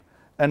shaping,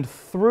 and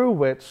through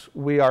which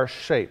we are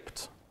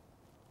shaped."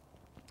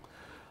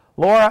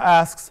 Laura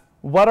asks,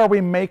 what are we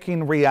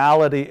making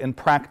reality in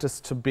practice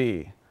to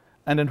be?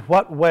 And in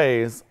what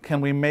ways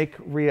can we make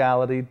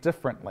reality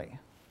differently?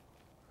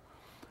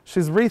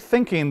 She's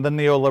rethinking the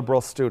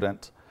neoliberal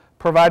student,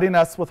 providing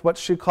us with what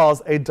she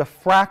calls a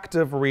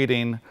diffractive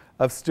reading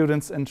of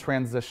students in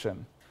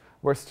transition,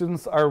 where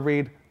students are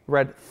read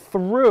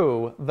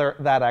through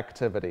that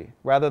activity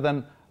rather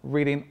than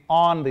reading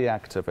on the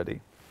activity.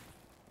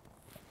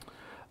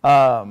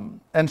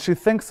 And she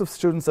thinks of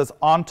students as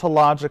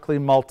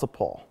ontologically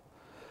multiple.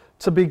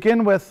 To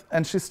begin with,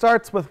 and she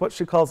starts with what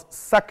she calls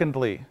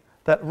secondly,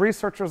 that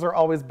researchers are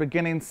always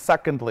beginning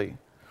secondly,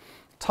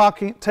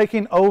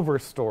 taking over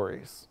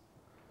stories.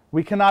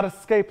 We cannot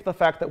escape the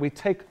fact that we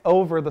take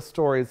over the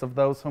stories of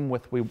those whom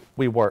with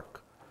we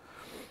work.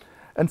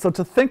 And so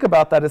to think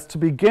about that is to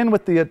begin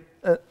with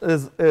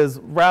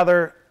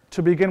rather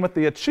to begin with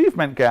the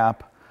achievement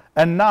gap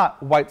and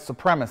not white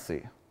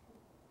supremacy,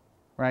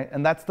 right?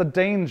 And that's the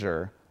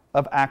danger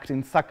of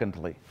acting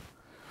secondly.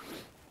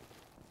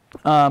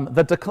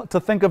 To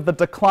think of the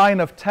decline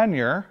of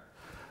tenure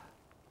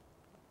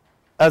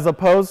as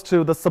opposed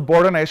to the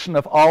subordination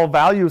of all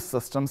value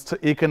systems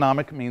to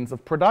economic means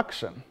of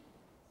production.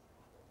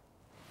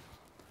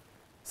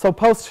 So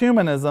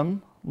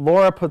posthumanism,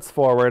 Laura puts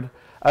forward,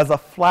 as a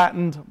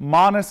flattened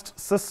monist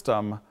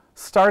system,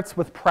 starts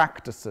with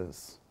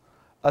practices,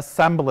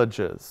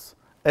 assemblages,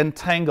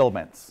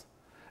 entanglements.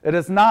 It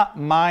is not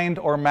mind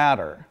or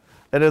matter.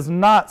 It is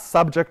not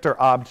subject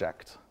or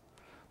object,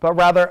 but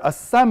rather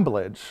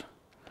assemblage.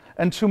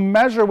 And to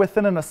measure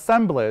within an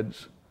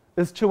assemblage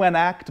is to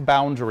enact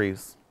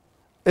boundaries.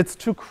 It's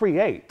to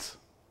create.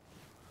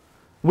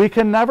 We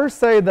can never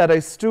say that a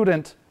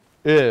student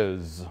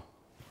is.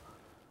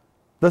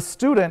 The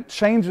student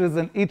changes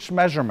in each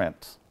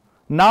measurement,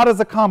 not as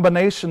a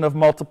combination of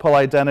multiple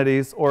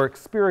identities or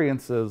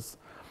experiences,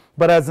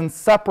 but as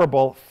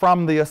inseparable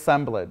from the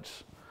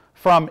assemblage,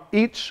 from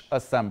each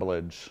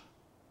assemblage.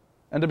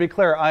 And to be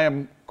clear, I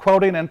am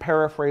quoting and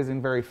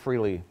paraphrasing very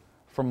freely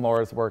from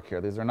Laura's work here.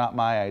 These are not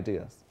my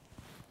ideas.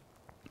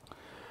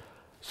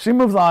 She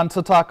moves on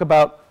to talk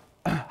about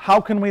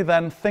how can we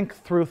then think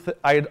through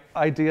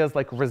ideas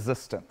like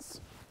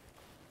resistance.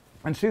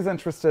 And she's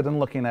interested in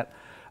looking at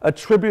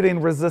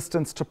attributing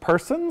resistance to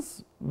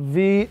persons,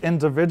 v.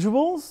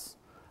 individuals,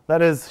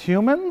 that is,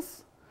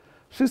 humans.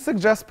 She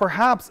suggests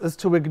perhaps is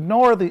to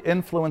ignore the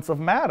influence of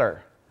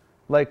matter,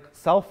 like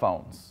cell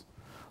phones,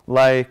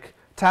 like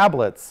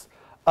tablets,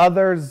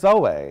 other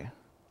zoe,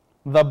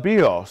 the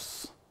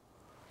bios,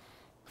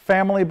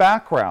 family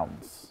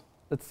backgrounds,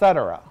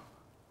 etc.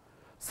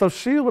 So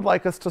she would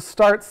like us to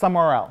start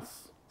somewhere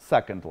else,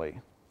 secondly.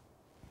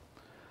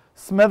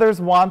 Smithers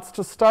wants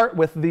to start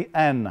with the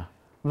N,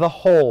 the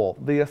whole,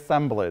 the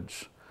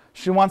assemblage.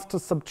 She wants to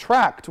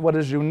subtract what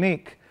is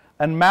unique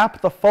and map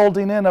the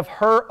folding in of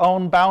her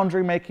own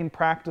boundary-making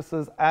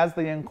practices as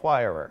the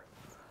inquirer,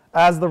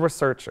 as the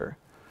researcher,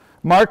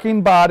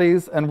 marking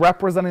bodies and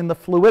representing the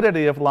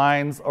fluidity of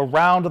lines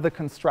around the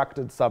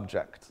constructed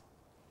subject.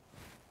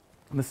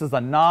 This is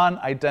a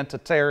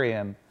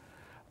non-identitarian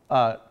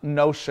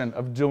notion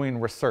of doing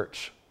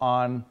research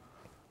on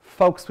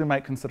folks we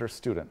might consider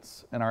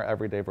students in our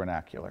everyday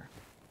vernacular.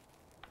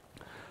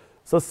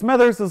 So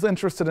Smithers is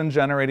interested in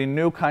generating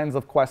new kinds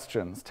of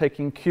questions,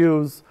 taking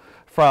cues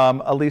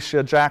from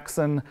Alicia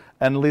Jackson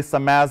and Lisa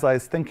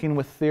Mazzei's thinking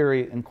with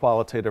theory in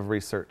qualitative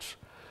research.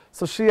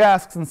 So she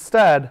asks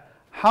instead,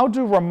 how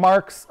do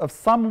remarks of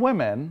some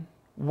women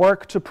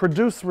work to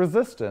produce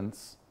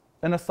resistance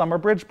in a summer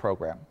bridge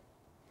program?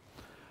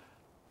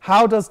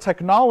 How does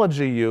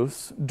technology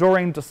use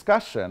during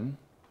discussion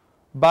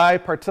by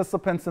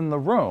participants in the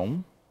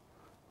room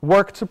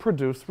work to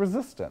produce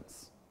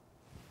resistance?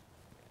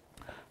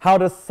 How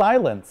does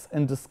silence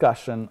in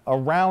discussion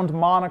around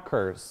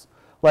monikers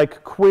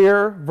like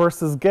queer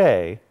versus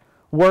gay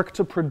work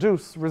to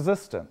produce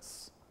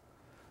resistance?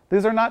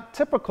 These are not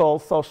typical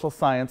social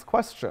science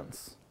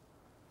questions.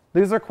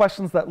 These are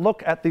questions that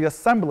look at the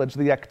assemblage,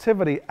 the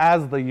activity,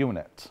 as the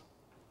unit.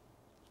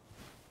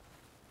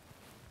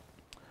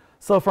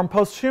 So from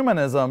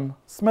posthumanism,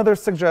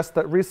 Smithers suggests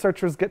that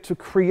researchers get to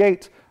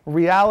create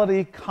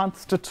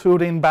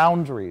reality-constituting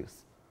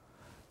boundaries.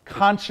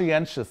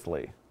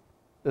 Conscientiously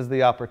is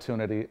the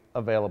opportunity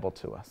available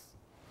to us.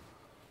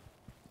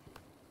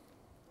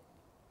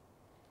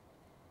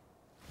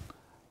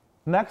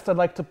 Next, I'd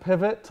like to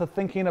pivot to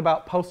thinking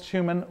about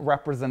posthuman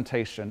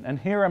representation. And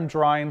here I'm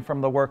drawing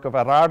from the work of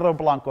Gerardo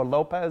Blanco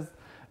Lopez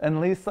and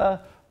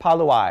Lisa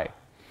Paluay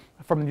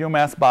from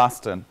UMass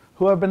Boston,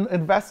 who have been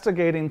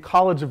investigating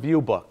college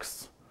view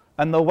books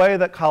and the way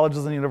that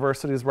colleges and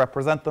universities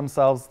represent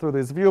themselves through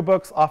these view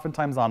books,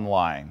 oftentimes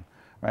online,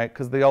 right?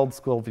 Because the old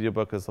school view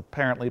book is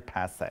apparently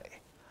passé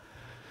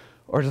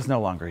or just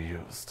no longer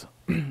used.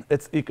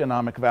 Its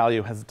economic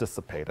value has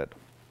dissipated.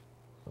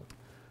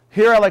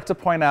 Here I like to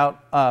point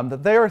out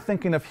that they are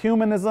thinking of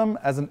humanism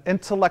as an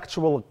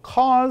intellectual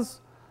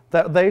cause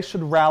that they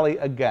should rally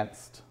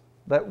against,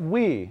 that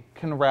we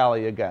can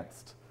rally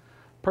against,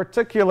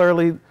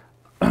 particularly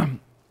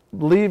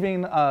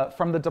leaving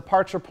from the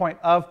departure point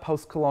of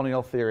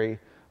post-colonial theory,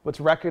 which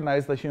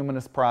recognized the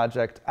humanist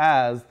project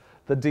as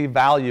the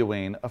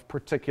devaluing of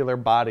particular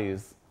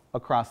bodies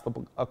across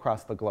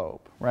the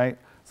globe, right?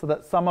 So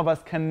that some of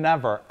us can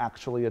never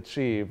actually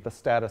achieve the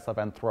status of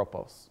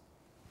anthropos.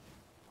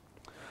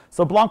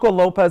 So Blanco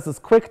Lopez is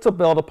quick to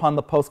build upon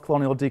the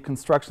post-colonial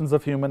deconstructions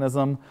of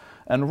humanism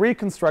and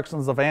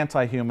reconstructions of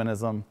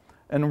anti-humanism,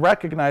 and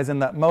recognizing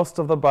that most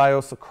of the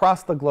bios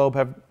across the globe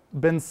have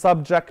been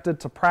subjected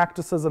to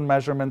practices and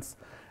measurements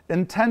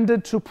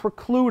intended to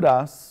preclude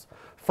us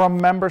from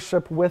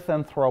membership with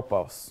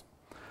anthropos.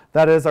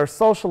 That is, our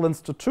social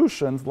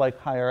institutions, like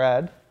higher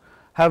ed,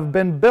 have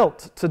been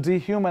built to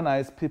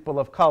dehumanize people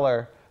of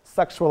color,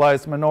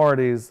 sexualize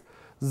minorities,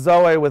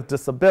 Zoe with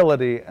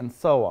disability, and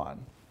so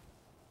on.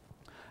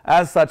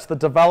 As such, the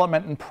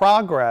development and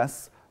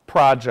progress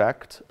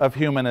project of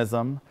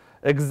humanism,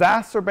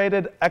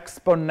 exacerbated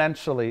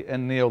exponentially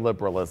in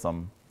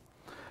neoliberalism,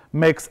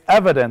 makes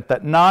evident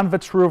that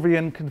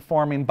non-Vitruvian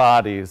conforming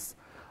bodies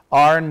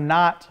are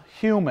not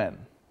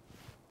human.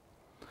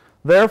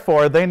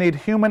 Therefore, they need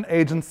human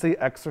agency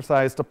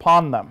exercised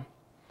upon them.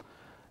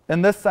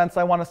 In this sense,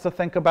 I want us to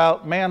think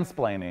about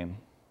mansplaining,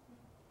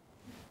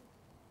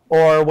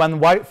 or when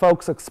white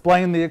folks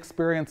explain the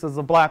experiences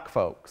of black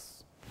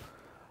folks,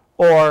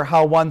 or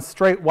how one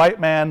straight white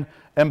man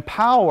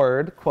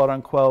empowered, quote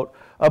unquote,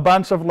 a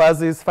bunch of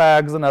lesbies,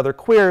 fags, and other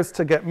queers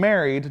to get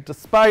married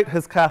despite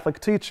his Catholic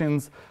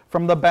teachings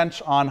from the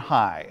bench on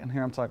high. And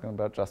here I'm talking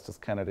about Justice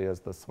Kennedy as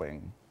the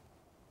swing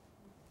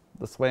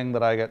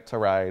that I get to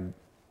ride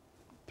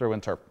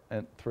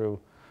through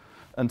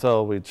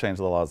until we change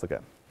the laws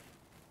again.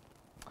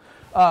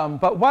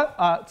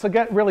 But to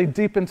get really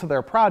deep into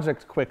their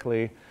project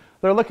quickly,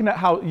 they're looking at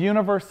how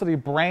university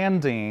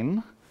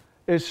branding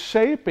is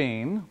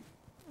shaping,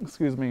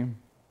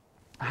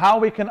 how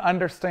we can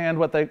understand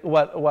what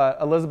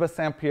Elizabeth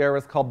St. Pierre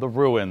has called the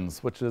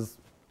ruins, which is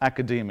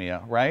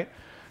academia, right?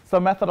 So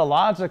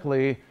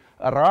methodologically,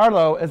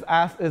 Gerardo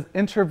is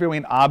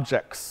interviewing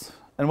objects.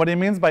 And what he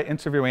means by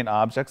interviewing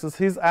objects is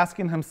he's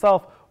asking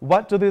himself,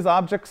 what do these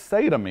objects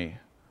say to me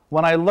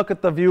when I look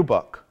at the view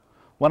book,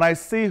 when I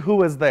see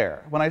who is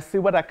there, when I see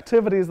what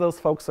activities those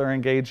folks are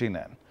engaging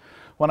in,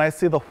 when I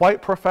see the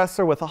white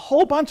professor with a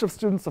whole bunch of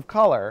students of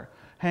color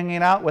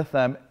hanging out with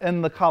them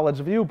in the college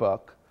view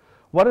book,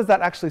 what is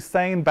that actually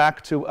saying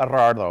back to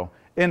Gerardo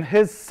in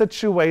his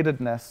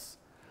situatedness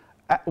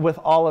with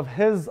all of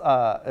his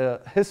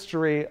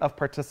history of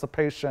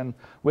participation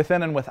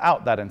within and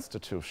without that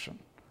institution,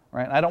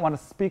 right? I don't want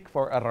to speak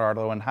for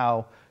Eduardo and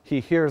how he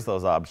hears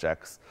those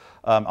objects.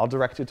 I'll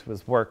direct you to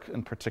his work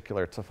in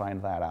particular to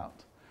find that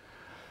out.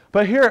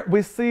 But here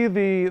we see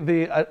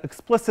the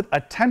explicit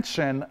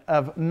attention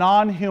of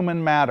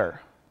non-human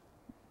matter.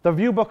 The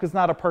view book is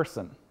not a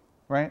person,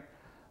 right?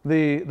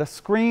 The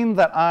screen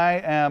that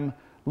I am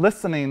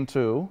listening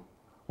to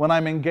when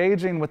I'm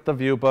engaging with the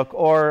view book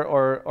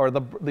or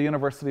the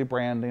university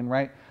branding,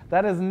 right?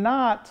 That is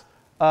not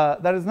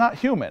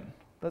human.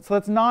 So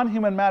that's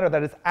non-human matter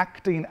that is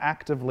acting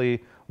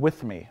actively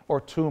with me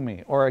or to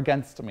me or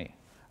against me,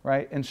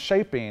 right? In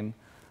shaping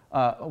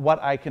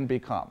what I can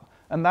become.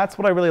 And that's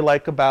what I really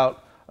like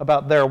about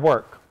their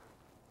work.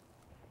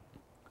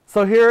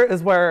 So here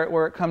is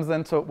where it comes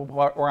into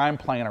where I'm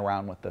playing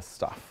around with this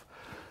stuff.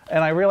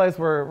 And I realize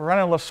we're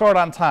running a little short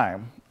on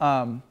time.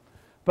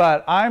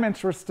 But I'm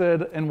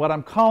interested in what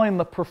I'm calling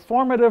the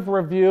performative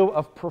review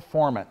of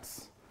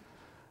performance.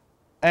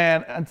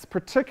 And it's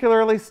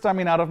particularly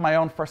stemming out of my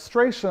own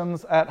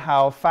frustrations at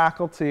how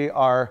faculty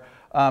are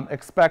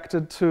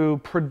expected to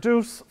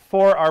produce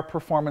for our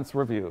performance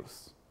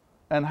reviews,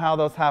 and how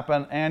those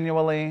happen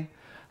annually,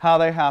 how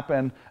they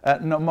happen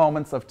at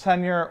moments of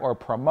tenure or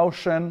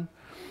promotion,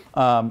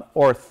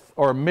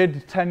 or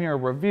mid-tenure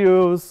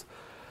reviews.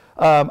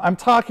 I'm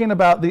talking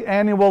about the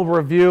annual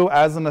review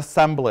as an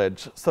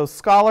assemblage. So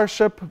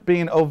scholarship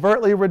being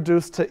overtly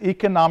reduced to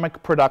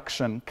economic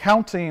production,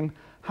 counting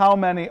how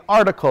many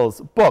articles,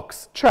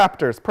 books,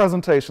 chapters,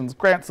 presentations,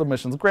 grant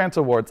submissions, grant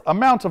awards,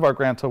 amount of our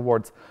grant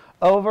awards,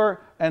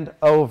 over and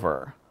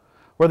over.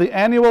 Where the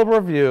annual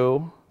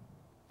review,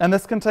 and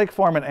this can take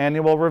form in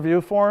annual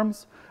review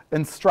forms,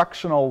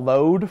 instructional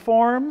load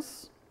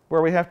forms,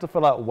 where we have to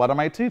fill out, what am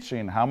I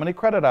teaching? How many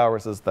credit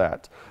hours is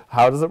that?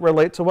 How does it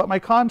relate to what my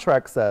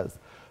contract says?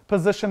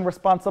 Position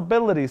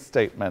responsibility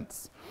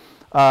statements,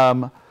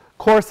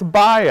 course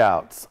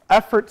buyouts,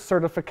 effort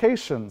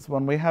certifications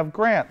when we have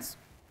grants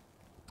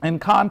and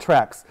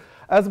contracts,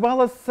 as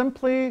well as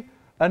simply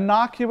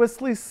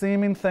innocuously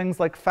seeming things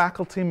like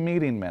faculty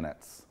meeting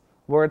minutes,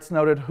 where it's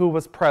noted who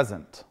was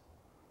present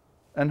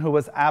and who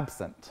was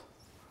absent,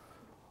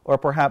 or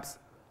perhaps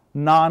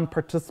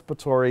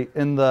non-participatory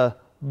in the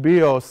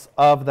bios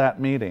of that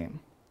meeting.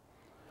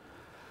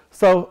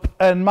 So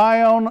in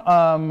my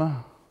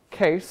own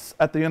case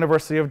at the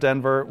University of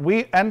Denver,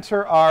 we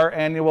enter our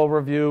annual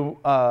review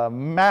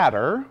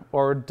matter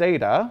or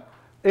data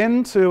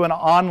into an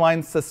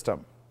online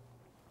system.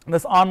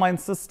 This online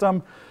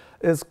system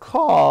is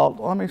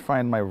called, let me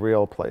find my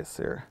real place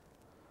here.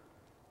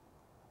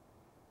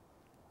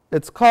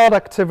 It's called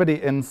Activity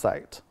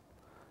Insight.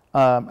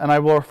 And I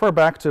will refer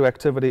back to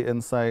Activity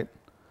Insight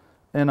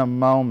in a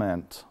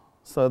moment.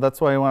 So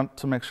that's why I want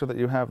to make sure that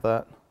you have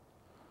that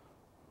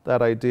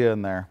idea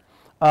in there.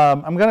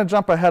 I'm going to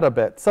jump ahead a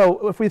bit.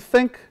 So if we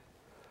think,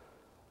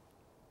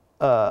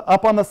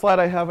 up on the slide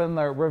I have in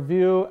there,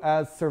 review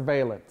as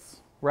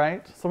surveillance,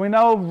 right? So we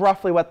know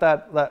roughly what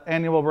that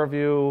annual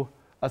review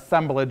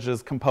assemblage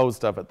is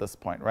composed of at this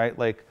point, right?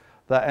 Like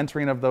the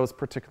entering of those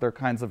particular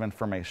kinds of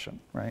information,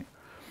 right?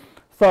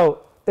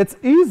 So it's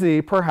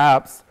easy,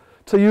 perhaps,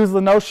 to use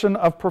the notion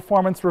of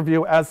performance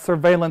review as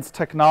surveillance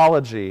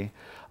technology.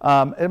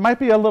 It might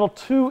be a little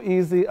too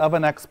easy of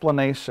an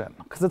explanation,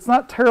 because it's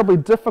not terribly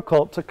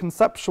difficult to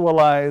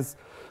conceptualize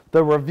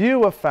the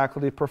review of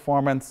faculty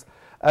performance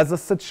as a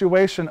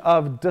situation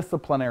of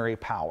disciplinary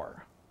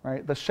power,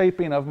 right? The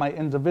shaping of my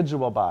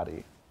individual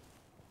body.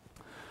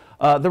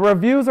 The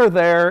reviews are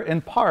there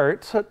in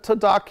part to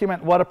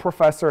document what a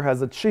professor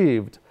has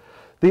achieved.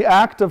 The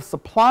act of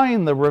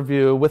supplying the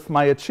review with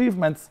my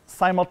achievements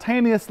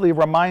simultaneously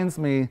reminds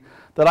me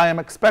that I am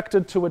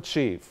expected to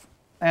achieve,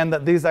 and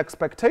that these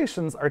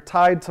expectations are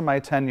tied to my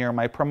tenure,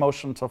 my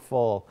promotion to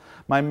full,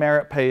 my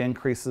merit pay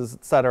increases,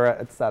 et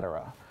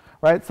cetera,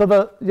 right?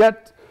 So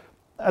yet,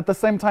 at the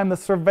same time, the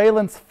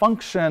surveillance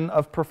function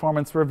of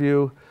performance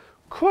review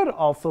could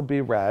also be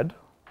read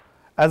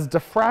as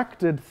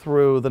diffracted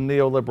through the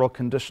neoliberal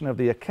condition of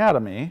the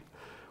academy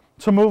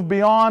to move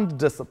beyond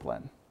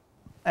discipline,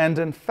 and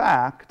in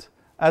fact,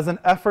 as an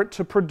effort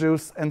to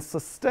produce and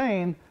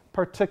sustain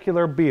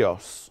particular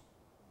bios,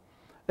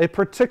 a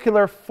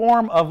particular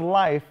form of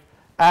life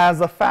as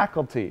a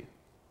faculty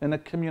in a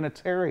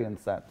communitarian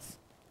sense.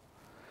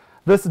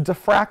 This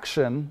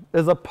diffraction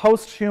is a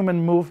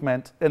post-human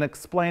movement in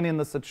explaining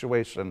the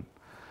situation,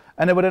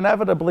 and it would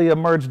inevitably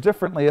emerge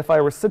differently if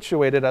I were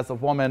situated as a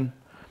woman,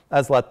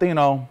 as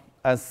Latino,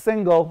 as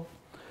single,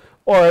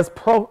 or as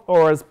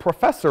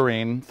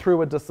professoring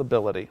through a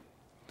disability.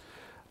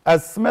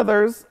 As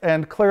Smithers,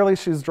 and clearly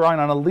she's drawing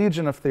on a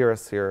legion of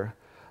theorists here,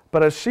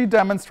 but as she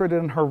demonstrated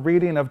in her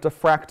reading of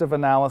diffractive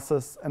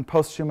analysis and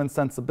posthuman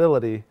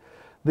sensibility,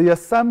 the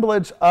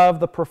assemblage of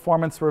the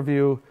performance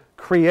review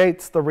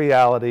creates the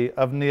reality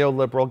of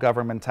neoliberal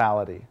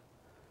governmentality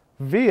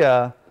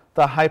via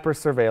the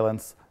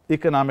hyper-surveillance,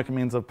 economic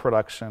means of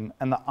production,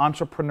 and the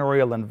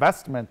entrepreneurial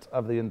investment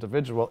of the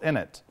individual in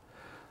it,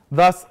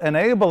 thus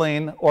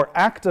enabling or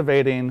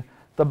activating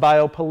the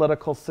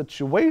biopolitical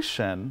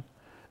situation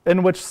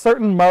in which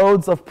certain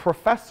modes of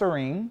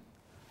professoring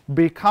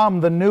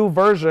become the new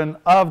version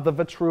of the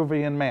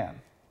Vitruvian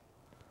man.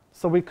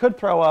 So we could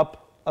throw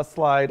up a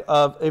slide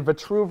of a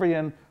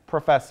Vitruvian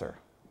professor.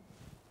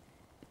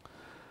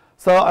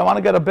 So I want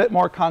to get a bit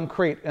more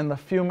concrete in the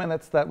few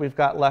minutes that we've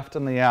got left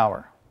in the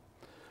hour.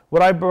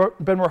 What I've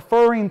been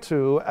referring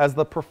to as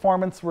the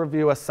performance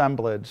review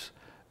assemblage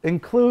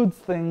includes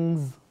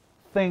things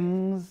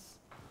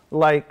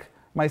like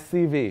my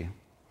CV,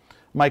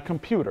 my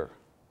computer,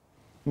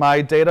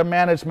 my data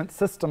management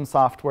system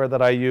software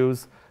that I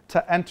use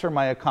to enter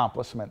my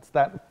accomplishments,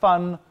 that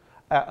fun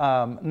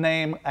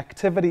name,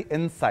 Activity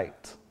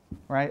Insight,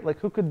 right? Like,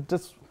 who could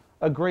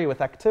disagree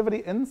with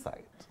Activity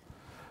Insight?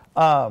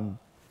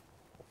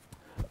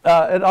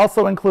 It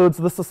also includes,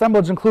 this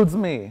assemblage includes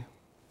me.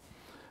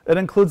 It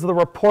includes the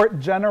report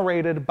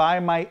generated by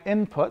my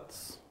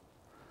inputs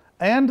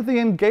and the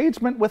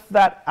engagement with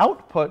that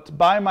output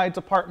by my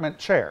department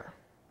chair.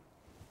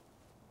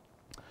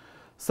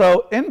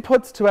 So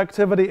inputs to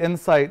Activity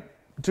Insight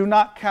do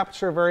not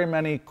capture very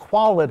many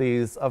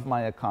qualities of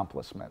my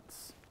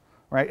accomplishments,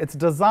 right? It's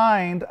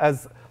designed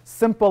as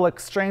simple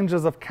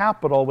exchanges of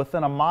capital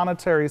within a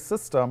monetary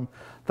system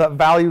that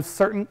values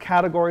certain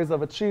categories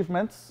of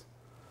achievements,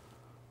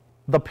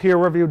 the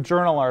peer-reviewed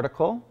journal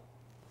article,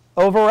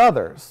 over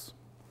others,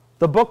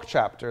 the book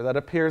chapter that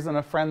appears in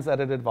a friend's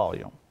edited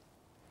volume.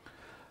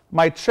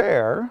 My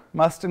chair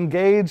must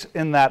engage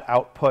in that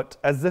output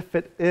as if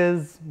it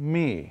is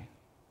me,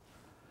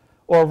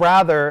 or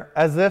rather,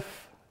 as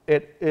if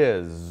it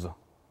is,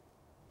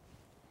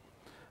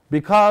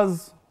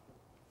 because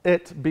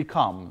it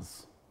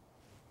becomes.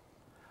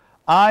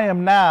 I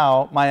am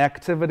now my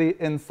Activity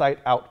Insight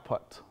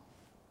output.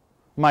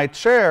 My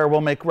chair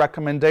will make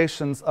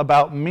recommendations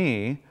about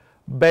me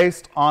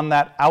based on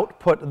that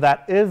output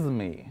that is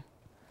me,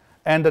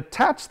 and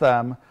attach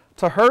them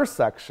to her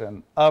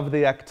section of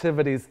the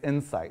Activities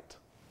Insight.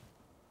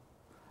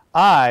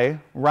 I,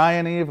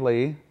 Ryan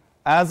Evely,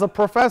 as a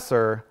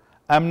professor,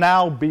 am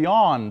now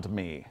beyond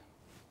me,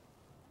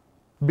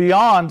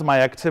 beyond my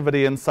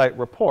Activity Insight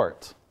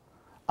report.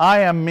 I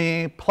am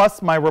me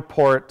plus my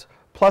report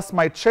plus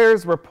my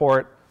chair's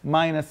report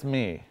minus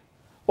me,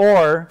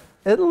 or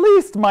at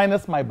least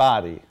minus my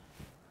body,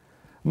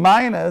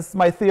 minus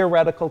my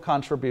theoretical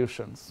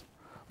contributions,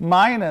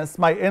 minus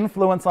my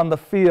influence on the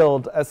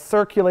field as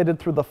circulated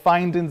through the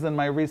findings in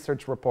my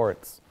research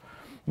reports,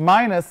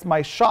 minus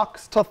my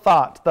shocks to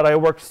thought that I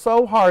worked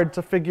so hard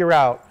to figure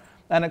out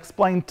and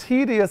explain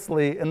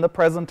tediously in the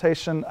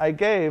presentation I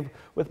gave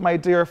with my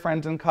dear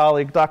friend and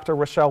colleague, Dr.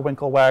 Rochelle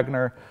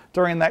Winkle-Wagner,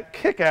 during that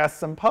kick-ass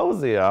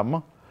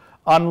symposium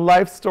on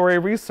life story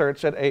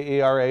research at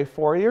AERA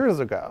 4 years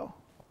ago.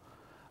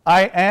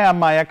 I am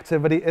my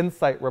Activity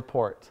Insight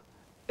report.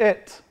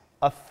 It,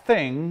 a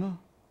thing,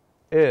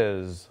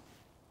 is.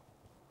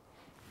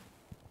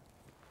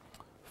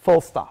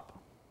 Full stop.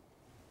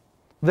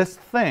 This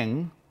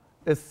thing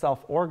is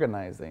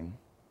self-organizing.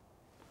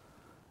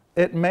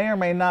 It may or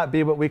may not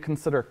be what we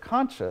consider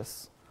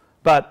conscious,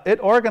 but it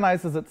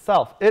organizes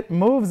itself. It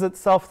moves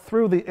itself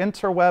through the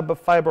interweb of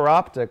fiber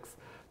optics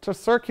to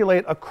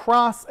circulate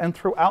across and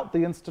throughout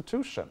the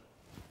institution.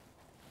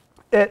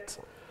 It,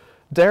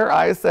 dare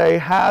I say,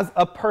 has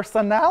a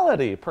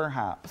personality,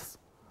 perhaps.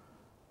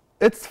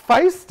 It's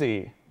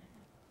feisty.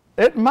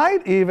 It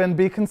might even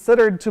be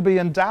considered to be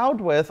endowed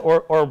with,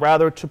 or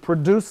rather to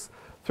produce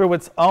through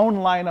its own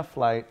line of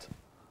flight,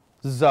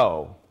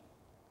 Zoe.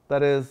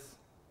 That is,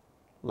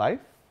 life.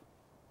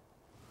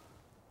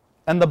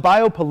 And the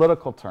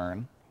biopolitical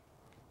turn,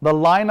 the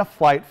line of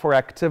flight for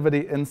Activity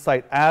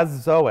Insight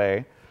as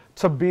Zoe,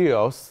 to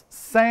bios,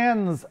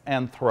 sans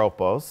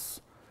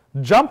anthropos,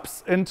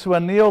 jumps into a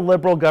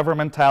neoliberal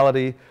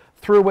governmentality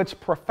through which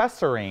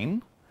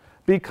professoring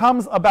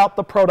becomes about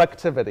the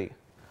productivity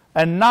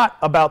and not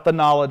about the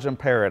knowledge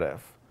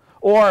imperative.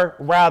 Or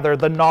rather,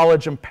 the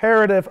knowledge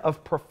imperative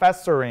of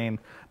professoring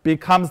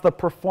becomes the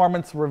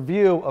performance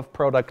review of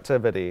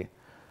productivity,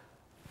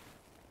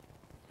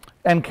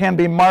 and can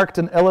be marked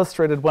and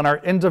illustrated when our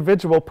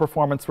individual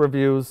performance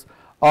reviews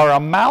are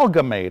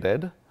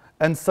amalgamated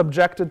and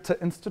subjected to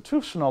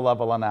institutional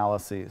level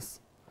analyses,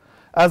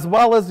 as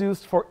well as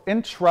used for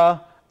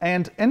intra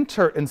and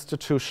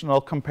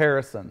interinstitutional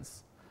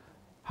comparisons.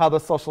 How the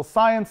social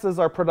sciences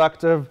are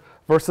productive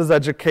versus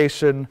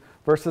education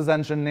versus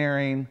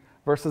engineering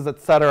versus et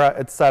cetera,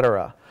 et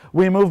cetera.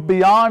 We move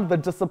beyond the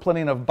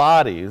disciplining of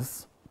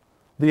bodies,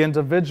 the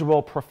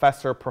individual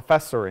professor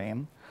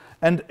professoring,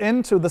 and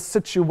into the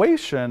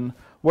situation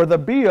where the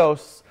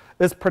bios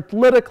is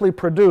politically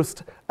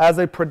produced as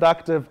a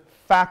productive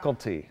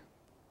faculty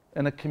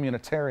in a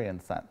communitarian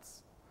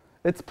sense.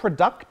 It's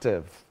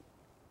productive.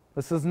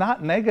 This is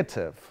not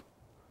negative.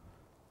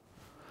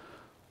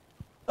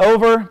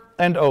 Over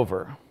and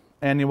over,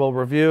 annual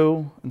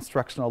review,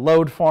 instructional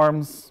load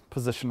forms,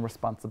 position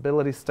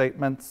responsibility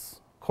statements,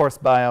 course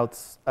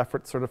buyouts,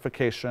 effort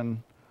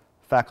certification,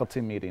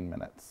 faculty meeting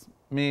minutes.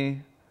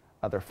 Me,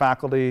 other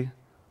faculty,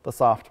 the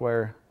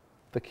software,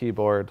 the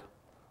keyboard,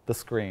 the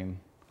screen,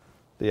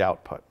 the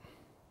output.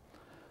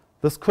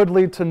 This could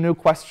lead to new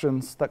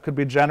questions that could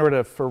be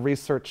generative for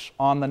research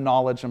on the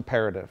knowledge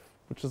imperative,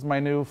 which is my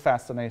new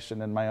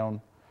fascination in my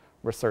own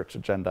research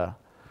agenda.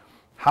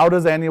 How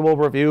does annual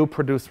review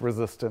produce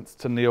resistance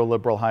to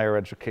neoliberal higher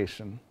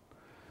education?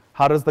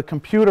 How does the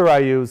computer I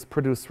use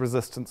produce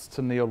resistance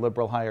to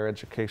neoliberal higher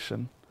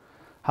education?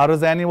 How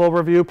does annual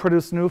review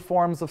produce new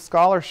forms of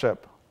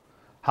scholarship?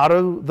 How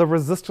do the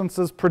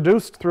resistances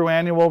produced through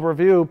annual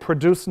review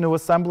produce new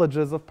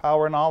assemblages of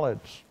power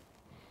knowledge?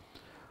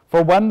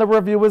 For when the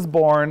review is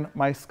born,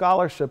 my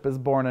scholarship is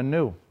born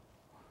anew.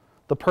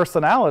 The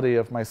personality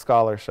of my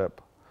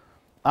scholarship.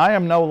 I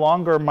am no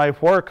longer my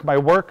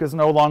work is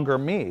no longer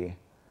me.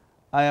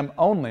 I am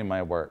only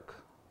my work.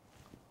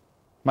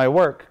 My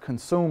work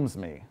consumes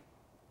me.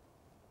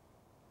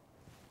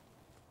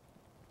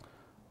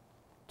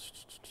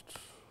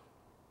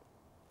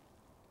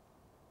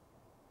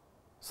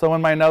 So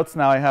in my notes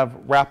now I have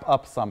wrap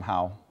up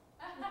somehow.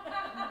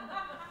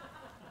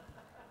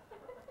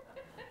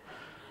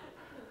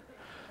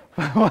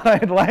 What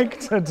I'd like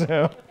to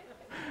do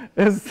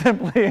is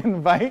simply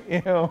invite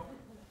you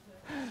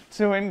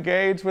to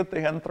engage with the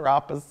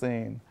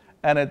Anthropocene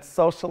and its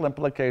social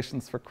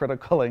implications for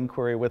critical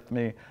inquiry with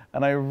me.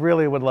 And I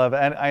really would love it.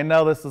 And I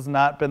know this has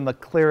not been the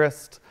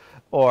clearest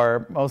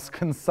or most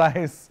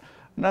concise,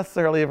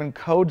 necessarily even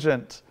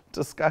cogent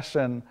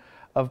discussion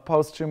of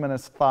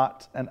posthumanist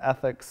thought and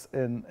ethics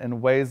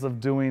in ways of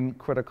doing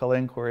critical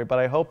inquiry, but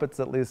I hope it's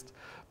at least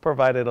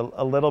provided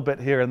a little bit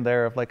here and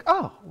there of like,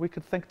 oh, we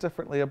could think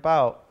differently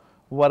about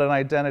what an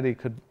identity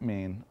could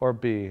mean or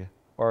be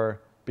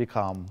or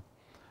become.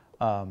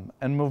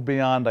 And move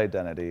beyond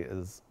identity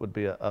would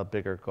be a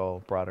bigger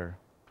goal, broader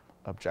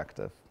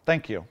objective.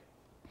 Thank you.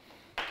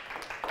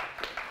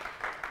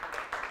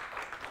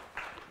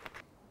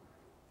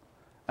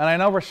 And I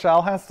know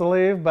Rochelle has to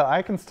leave, but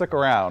I can stick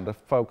around if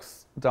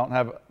folks don't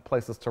have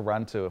places to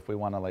run to if we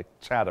want to like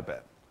chat a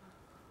bit.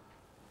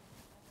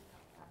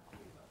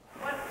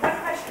 One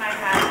question I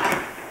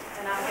had,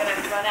 and I'm going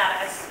to run out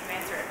as you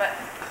answer it, but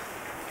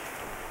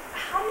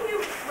how do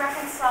you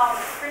reconcile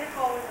the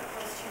critical with the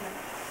posthuman?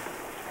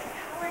 Like,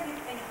 how are you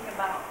thinking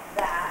about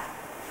that?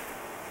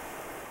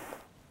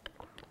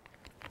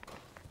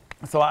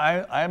 So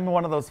I'm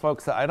one of those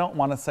folks that I don't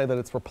want to say that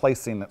it's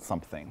replacing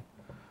something,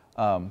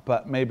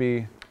 but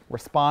maybe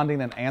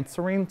responding and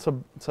answering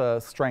to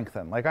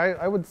strengthen. Like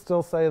I would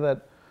still say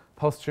that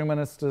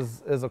posthumanist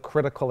is a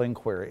critical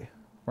inquiry,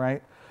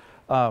 right?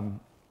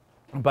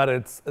 But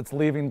it's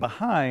leaving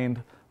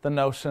behind the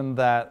notion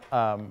that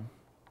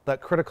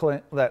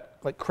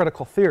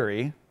critical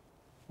theory,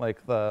 like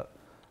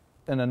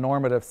in a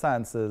normative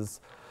sense,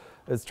 is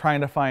trying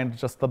to find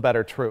just the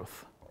better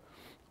truth,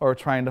 or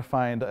trying to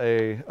find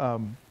a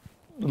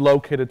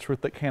located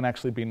truth that can't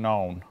actually be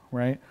known,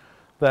 right?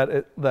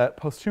 That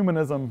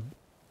posthumanism,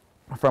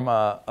 from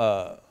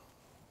a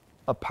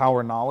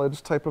power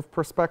knowledge type of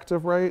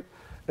perspective, right?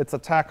 Its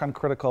attack on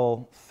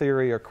critical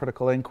theory or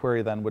critical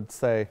inquiry then would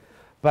say,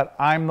 but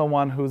I'm the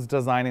one who's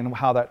designing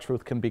how that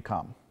truth can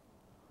become,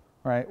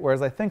 right?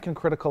 Whereas I think in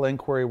critical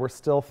inquiry, we're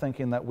still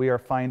thinking that we are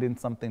finding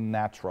something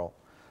natural,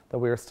 that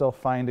we are still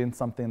finding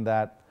something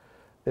that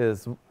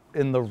is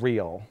in the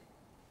real,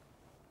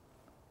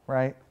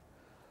 right?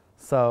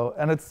 So,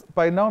 and it's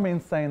by no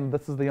means saying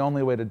this is the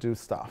only way to do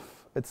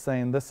stuff. It's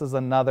saying this is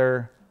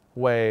another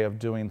way of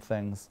doing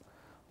things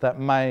that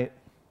might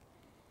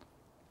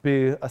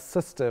be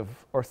assistive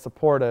or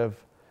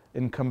supportive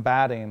in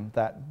combating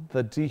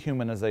the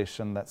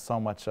dehumanization that so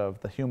much of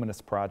the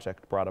humanist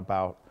project brought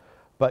about,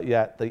 but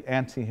yet the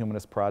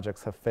anti-humanist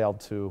projects have failed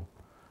to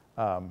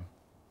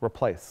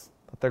replace.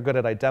 That they're good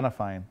at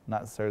identifying,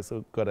 not necessarily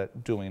so good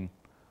at doing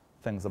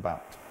things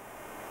about.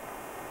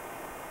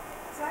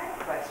 So I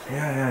have a question.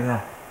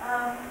 Yeah.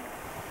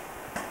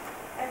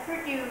 I've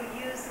heard you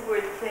use the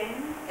word thing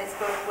as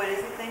both what is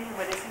a thing and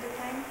what isn't a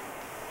thing.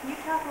 Can you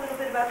talk a little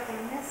bit about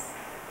thingness?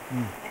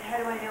 And how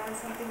do I know when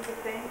something's a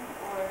thing?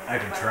 Or I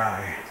can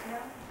try. You know?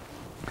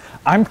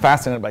 I'm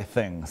fascinated by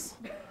things.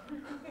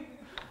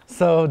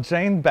 So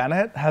Jane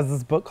Bennett has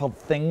this book called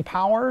Thing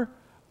Power,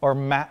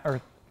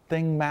 or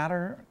Thing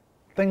Matter.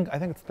 I think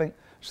it's Thing.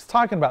 She's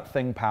talking about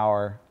thing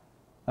power.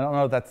 I don't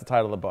know if that's the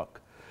title of the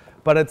book,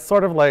 but it's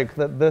sort of like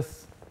that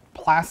this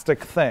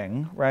plastic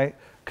thing, right,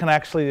 can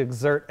actually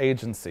exert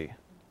agency,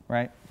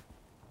 right?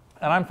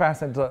 And I'm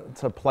fascinated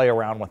to play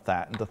around with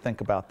that and to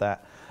think about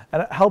that.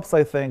 And it helps,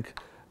 I think,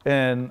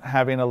 in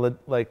having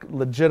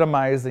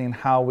legitimizing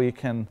how we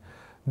can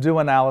do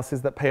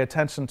analyses that pay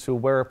attention to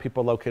where are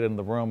people located in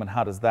the room and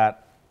how does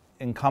that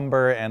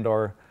encumber and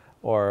or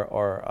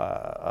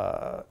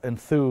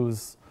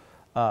enthuse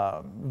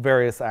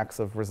various acts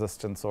of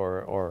resistance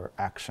or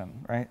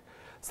action, right?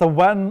 So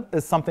when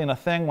is something a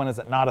thing? When is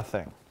it not a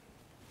thing?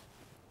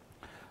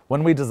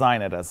 When we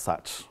design it as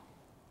such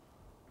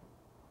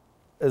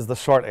is the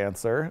short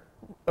answer.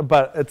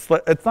 But it's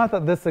not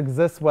that this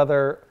exists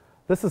whether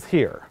this is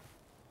here.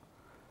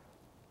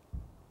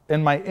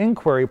 In my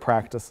inquiry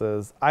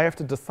practices, I have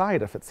to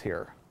decide if it's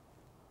here,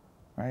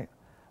 right?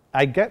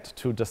 I get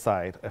to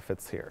decide if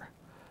it's here.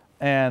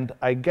 And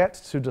I get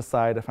to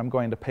decide if I'm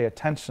going to pay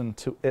attention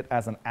to it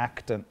as an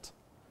actant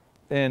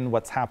in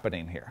what's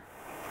happening here.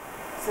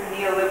 So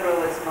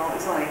neoliberalism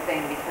is only a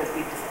thing because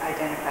we've just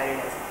identified it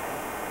as a thing.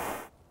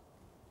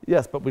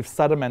 Yes, but we've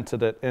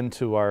sedimented it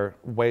into our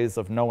ways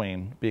of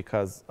knowing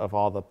because of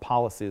all the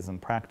policies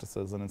and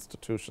practices and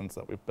institutions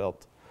that we've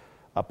built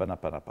up and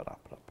up and up and up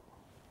and up.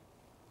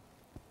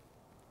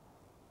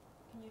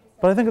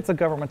 But I think it's a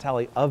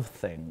governmentality of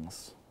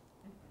things.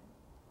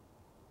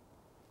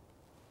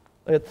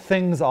 It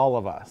things all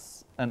of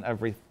us, and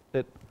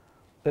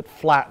it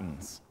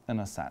flattens in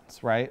a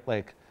sense, right?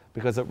 Like,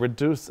 because it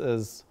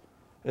reduces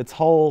its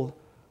whole,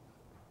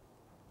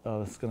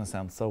 oh, this is going to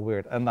sound so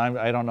weird, and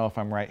I don't know if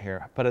I'm right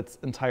here, but its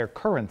entire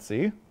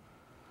currency,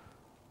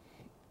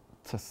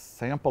 to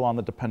sample on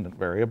the dependent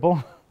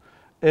variable,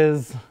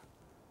 is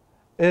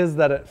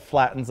that it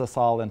flattens us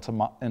all into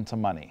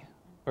money,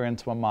 or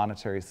into a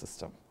monetary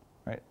system,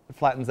 right? It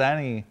flattens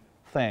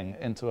anything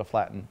into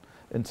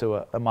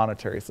a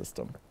monetary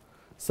system.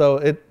 So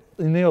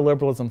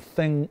neoliberalism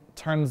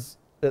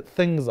it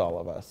things all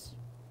of us.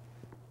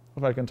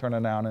 If I can turn a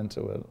noun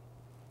into a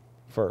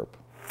verb.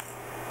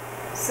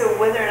 So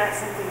whether or not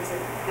something's a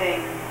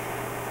thing,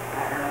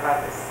 I don't know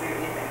about this, see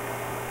what you think.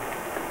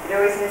 It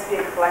always has to be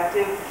a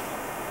collective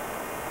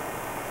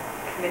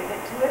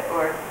commitment to it,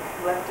 or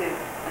collective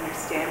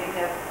understanding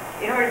of,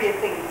 in order to be a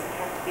thing, it doesn't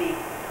have to be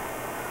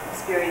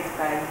experienced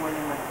by more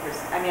than one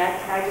person. I mean,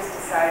 can I just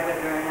decide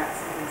whether or not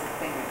something's a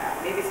thing or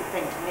not? Maybe it's a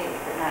thing to me,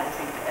 but not a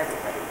thing to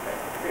everybody, but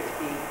for it to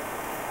be,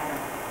 I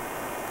don't know.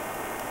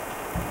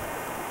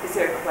 Is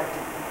there a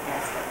collective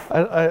aspect?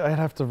 I'd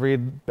have to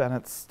read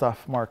Bennett's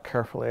stuff more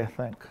carefully, I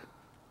think.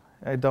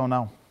 I don't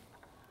know.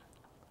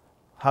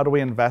 How do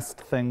we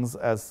invest things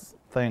as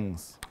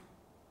things?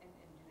 And do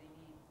they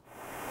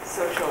need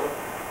social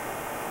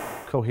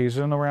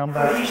cohesion around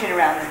that? Cohesion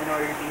around them in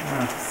order to be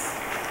things.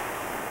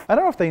 I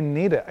don't know if they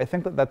need it. I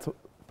think that that's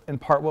in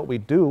part what we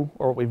do,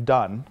 or what we've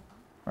done,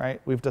 right?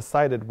 We've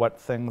decided what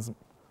things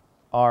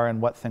are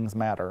and what things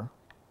matter,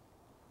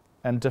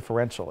 and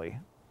differentially,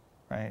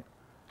 right?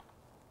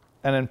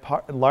 And in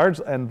part,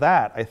 and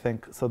that, I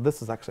think, so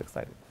this is actually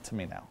exciting to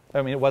me now.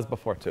 I mean, it was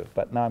before too,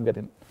 but now I'm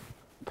getting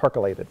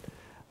percolated.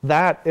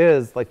 That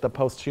is like the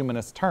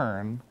post-humanist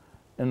turn,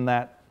 in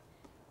that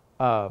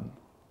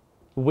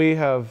we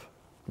have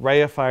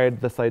reified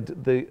this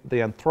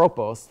the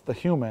anthropos, the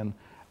human,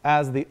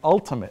 as the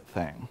ultimate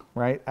thing,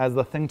 right? As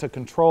the thing to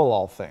control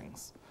all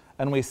things.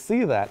 And we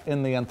see that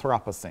in the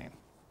Anthropocene,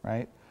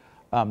 right?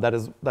 That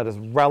is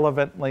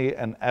relevantly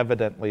and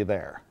evidently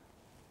there.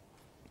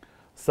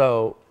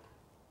 So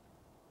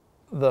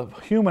the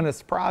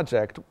humanist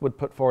project would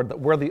put forward that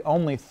we're the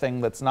only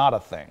thing that's not a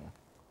thing,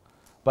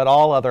 but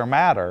all other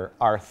matter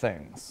are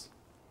things,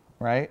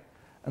 right?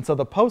 And so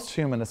the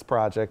post-humanist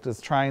project is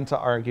trying to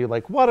argue,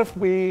 like, what if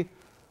we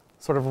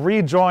sort of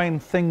rejoin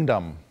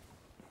thingdom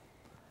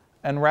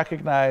and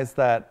recognize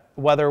that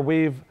whether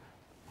we've,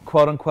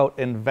 quote unquote,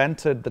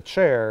 invented the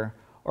chair,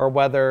 or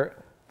whether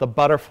the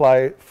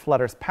butterfly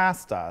flutters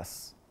past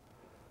us,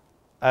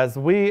 as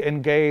we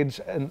engage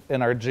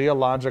in our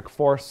geologic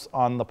force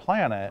on the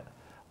planet,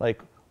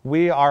 like,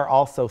 we are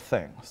also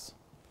things.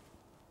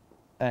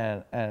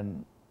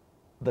 And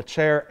the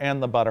chair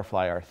and the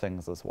butterfly are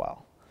things as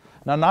well.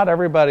 Now, not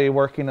everybody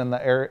working in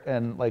the air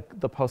and like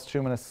the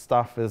post-humanist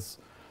stuff is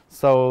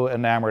so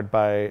enamored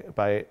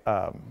by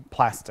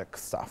plastic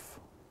stuff,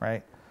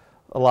 right?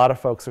 A lot of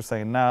folks are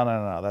saying,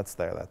 no, that's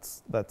there.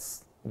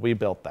 That's we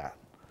built that,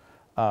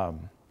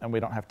 and we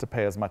don't have to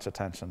pay as much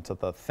attention to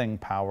the thing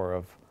power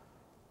of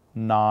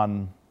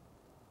non-natural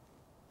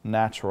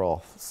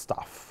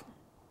stuff.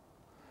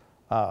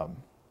 But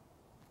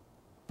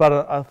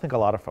I think a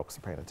lot of folks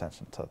are paying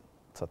attention to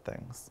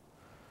things.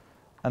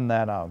 And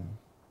then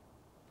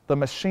the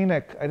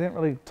machinic, I didn't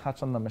really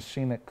touch on the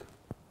machinic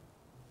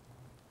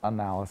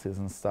analyses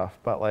and stuff,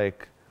 but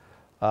like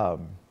a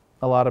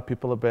lot of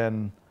people have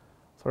been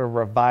sort of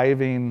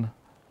reviving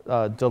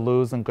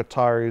Deleuze and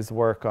Guattari's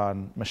work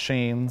on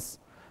machines.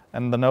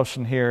 And the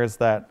notion here is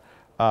that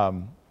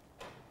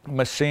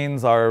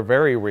machines are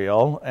very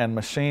real, and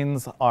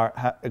machines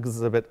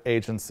exhibit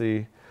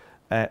agency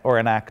or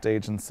enact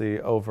agency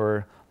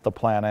over the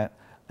planet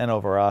and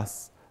over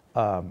us,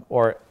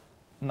 or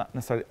not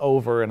necessarily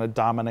over in a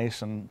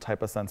domination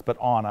type of sense, but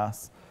on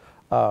us.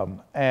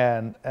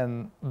 And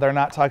they're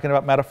not talking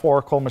about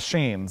metaphorical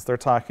machines. They're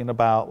talking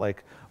about,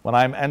 like, when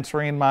I'm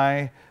entering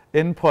my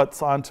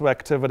inputs onto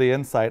Activity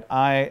Insight,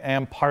 I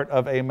am part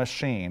of a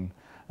machine.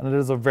 And it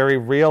is a very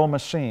real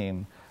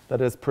machine that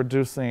is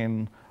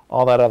producing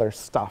all that other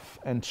stuff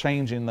and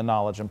changing the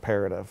knowledge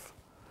imperative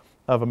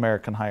of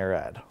American higher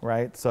ed,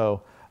 right?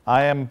 So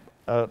I am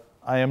a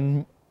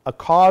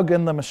cog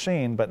in the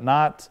machine, but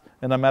not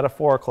in a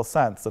metaphorical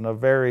sense, in a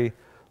very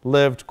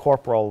lived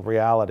corporal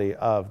reality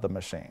of the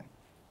machine.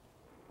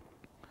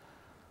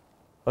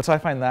 Which I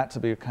find that to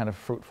be kind of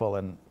fruitful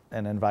and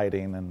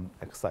inviting and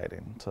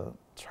exciting, to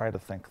try to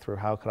think through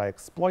how could I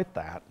exploit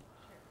that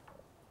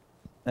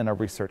in a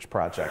research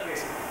project.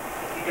 If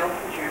you don't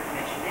put your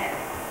information in,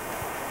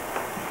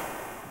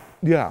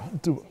 Yeah.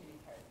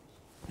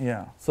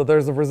 Yeah. So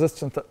there's a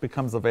resistance that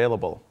becomes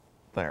available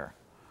there.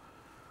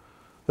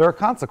 There are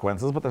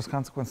consequences, but there's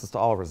consequences to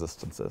all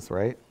resistances,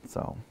 right?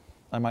 So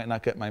I might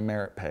not get my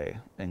merit pay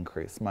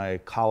increase. My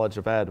College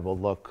of Ed will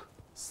look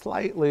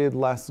slightly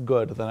less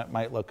good than it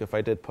might look if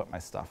I did put my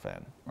stuff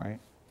in, right?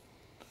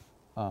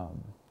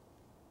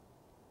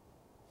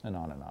 And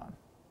on and on.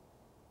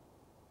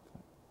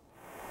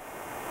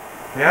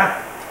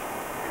 Yeah?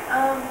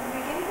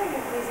 Beginning of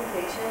your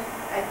presentation,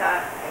 I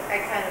thought I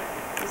kind of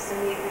was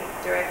immediately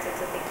directed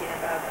to thinking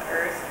about the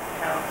Earth and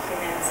how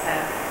humans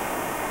have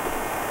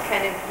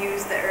kind of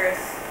used the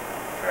Earth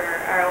for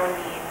our own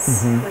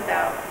needs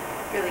without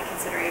really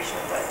consideration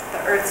of what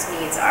the Earth's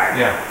needs are.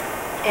 Yeah.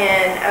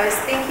 And I was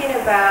thinking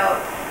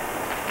about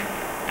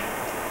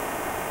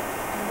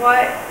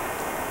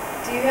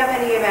do you have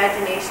any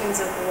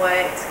imaginations of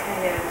what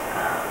kind of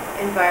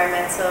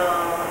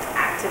environmental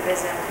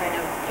activism kind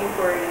of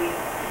inquiry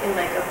in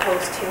like a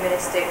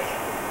post-humanistic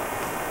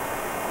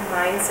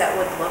mindset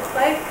would look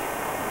like?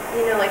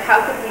 You know, like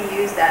how could we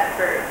use that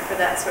for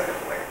that sort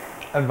of work?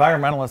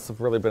 Environmentalists have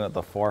really been at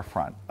the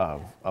forefront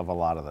of a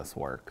lot of this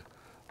work.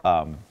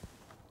 And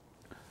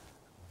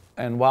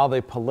while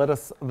they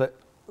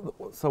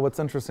so what's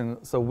interesting,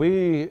 so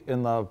we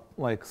in the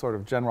like sort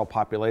of general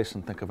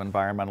population think of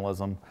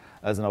environmentalism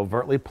as an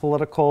overtly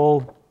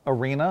political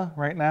arena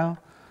right now,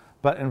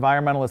 but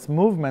environmentalist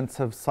movements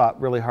have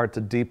sought really hard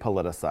to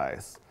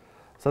depoliticize.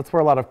 So that's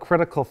where a lot of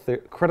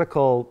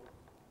critical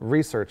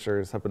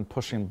researchers have been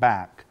pushing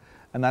back,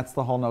 and that's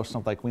the whole notion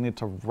of like we need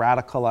to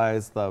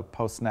radicalize the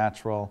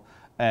post-natural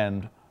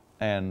and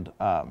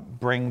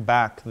bring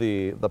back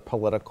the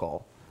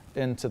political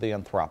into the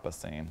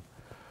Anthropocene.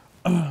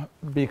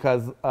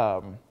 Because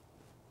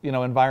you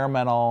know,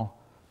 environmental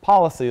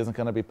policy isn't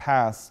going to be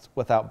passed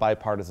without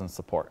bipartisan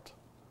support.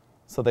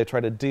 So they try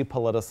to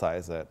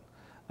depoliticize it.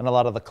 And a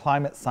lot of the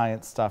climate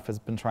science stuff has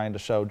been trying to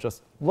show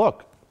just,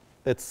 look,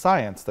 it's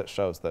science that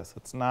shows this.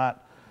 It's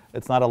not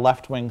a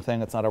left-wing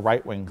thing, it's not a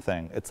right-wing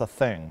thing. It's a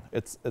thing.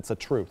 It's a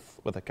truth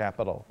with a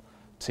capital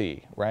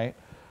T, right?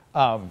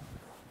 So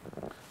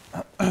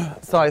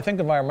I think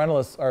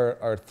environmentalists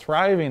are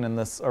thriving in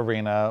this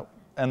arena,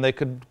 and they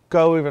could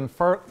go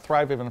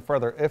thrive even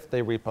further if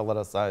they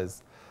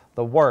repoliticize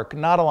the work,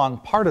 not along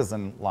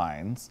partisan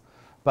lines,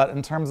 but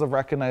in terms of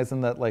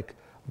recognizing that like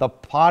the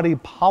body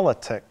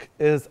politic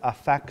is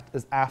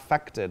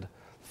affected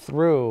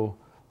through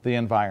the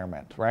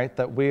environment, right?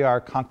 That we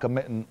are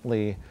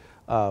concomitantly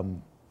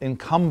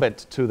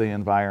incumbent to the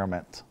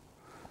environment,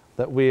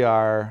 that we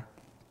are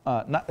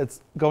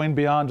it's going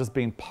beyond just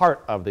being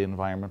part of the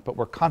environment, but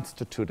we're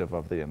constitutive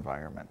of the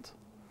environment,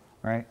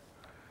 right?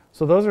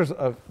 So those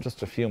are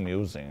just a few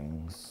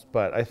musings,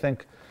 but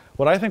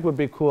what I think would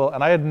be cool,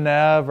 and I had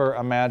never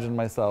imagined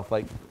myself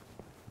like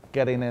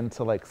getting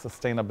into like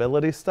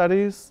sustainability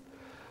studies.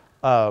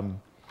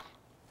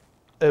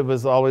 It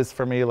was always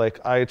for me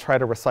like I try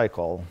to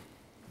recycle,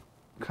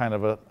 kind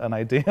of an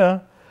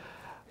idea,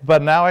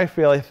 but now I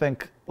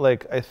think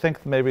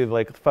maybe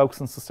like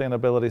folks in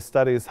sustainability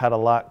studies had a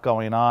lot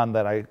going on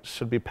that I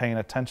should be paying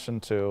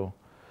attention to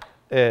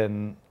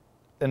in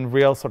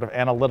real sort of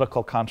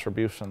analytical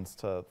contributions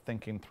to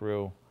thinking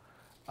through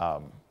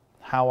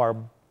how our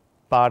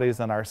bodies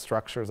and our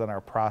structures and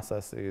our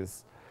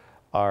processes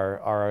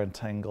are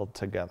entangled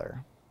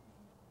together.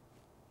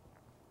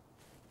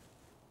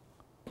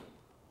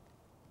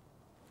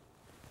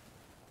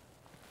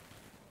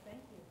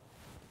 Thank you.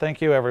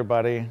 Thank you,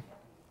 everybody.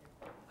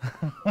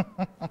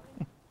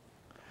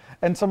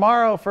 And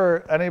tomorrow,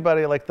 for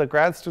anybody, like the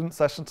grad student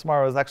session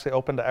tomorrow is actually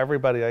open to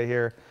everybody, I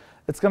hear.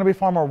 It's going to be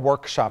far more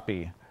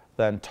workshop-y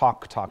than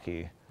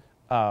talky.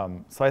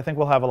 So I think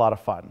we'll have a lot of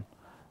fun.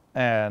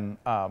 And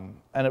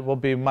it will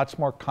be much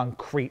more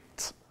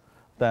concrete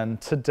than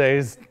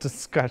today's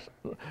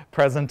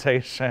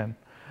presentation.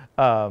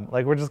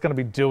 Like we're just going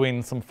to be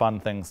doing some fun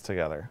things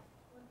together.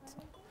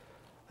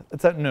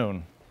 It's at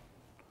noon.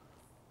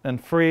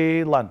 And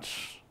free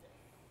lunch.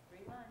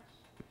 Free lunch.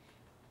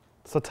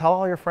 So tell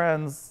all your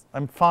friends,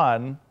 I'm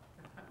fun.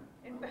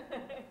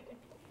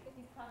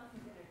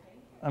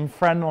 I'm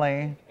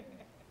friendly.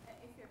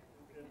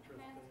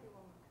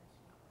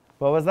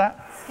 What was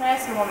that? Can I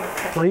ask you one more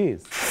question?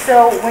 Please.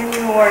 So when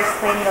you were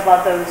explaining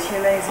about those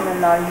humanism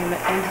and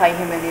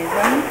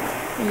anti-humanism,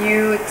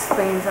 you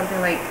explained something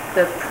like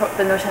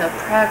the notion of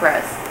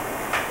progress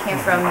came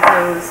from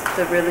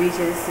the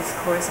religious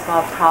discourse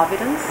about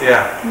providence.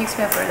 Yeah. Can you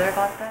explain further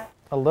about that?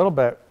 A little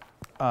bit.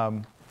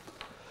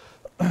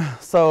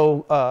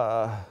 So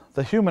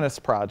the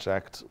Humanist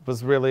Project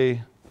was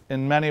really,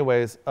 in many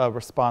ways, a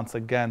response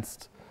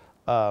against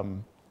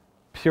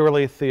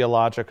purely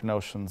theologic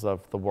notions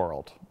of the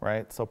world,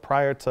 right? So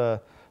prior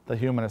to the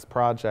Humanist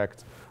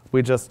Project,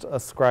 we just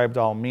ascribed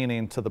all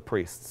meaning to the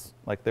priests.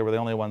 Like they were the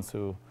only ones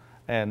who,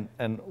 and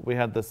we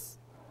had this,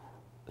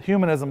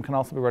 humanism can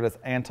also be read as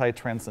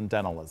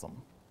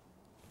anti-transcendentalism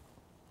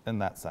in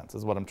that sense,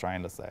 is what I'm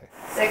trying to say.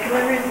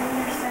 Secularism,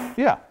 you're saying?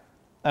 Yeah,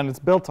 and it's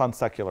built on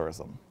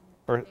secularism.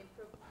 Or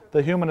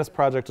the Humanist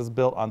Project is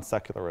built on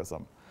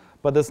secularism.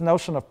 But this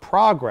notion of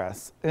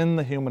progress in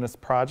the humanist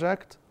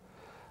project,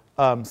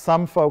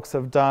 some folks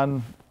have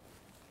done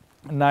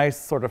nice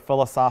sort of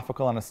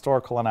philosophical and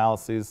historical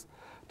analyses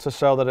to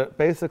show that it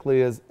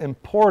basically is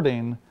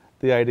importing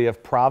the idea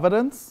of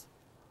providence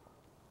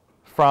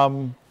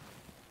from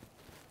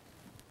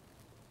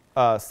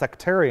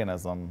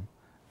sectarianism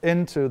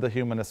into the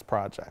humanist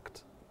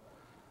project.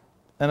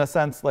 In a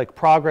sense, like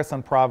progress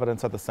and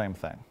providence are the same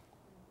thing.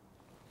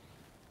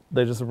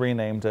 They just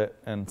renamed it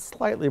and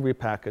slightly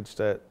repackaged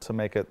it to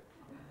make it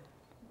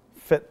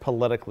fit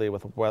politically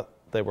with what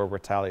they were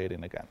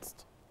retaliating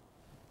against.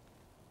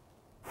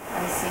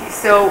 I see.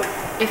 So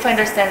if I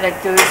understand,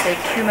 like those like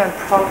human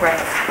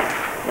progress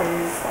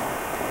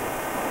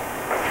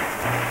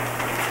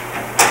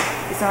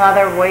is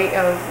another way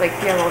of like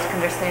theological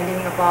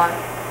understanding about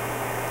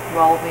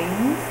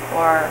well-being,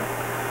 or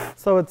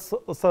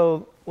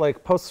so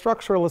like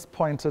post-structuralists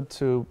pointed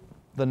to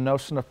the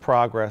notion of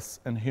progress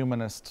in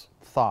humanist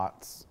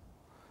thoughts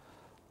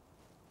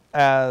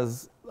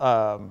as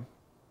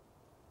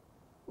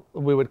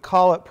we would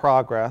call it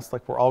progress,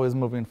 like we're always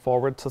moving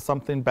forward to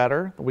something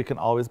better. We can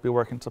always be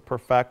working to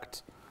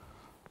perfect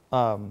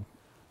the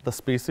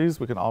species.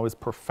 We can always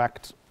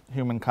perfect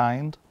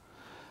humankind.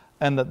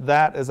 And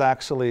that is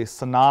actually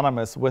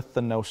synonymous with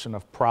the notion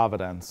of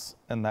providence,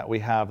 and that we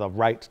have a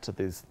right to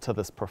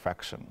this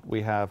perfection.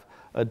 We have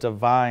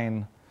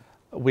a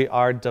we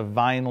are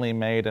divinely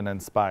made and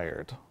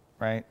inspired,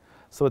 right?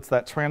 So it's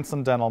that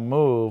transcendental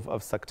move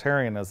of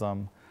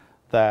sectarianism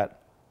that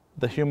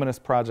the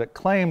humanist project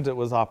claimed it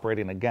was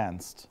operating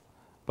against,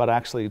 but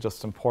actually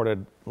just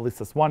imported at least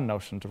this one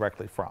notion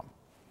directly from,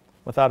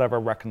 without ever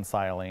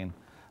reconciling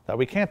that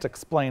we can't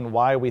explain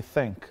why we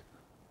think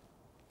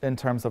in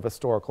terms of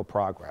historical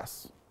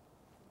progress.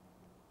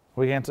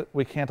 We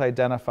can't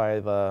identify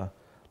the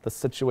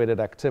situated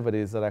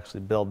activities that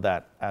actually build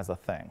that as a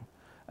thing.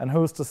 And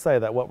who's to say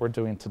that what we're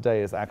doing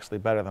today is actually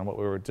better than what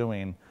we were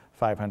doing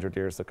 500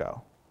 years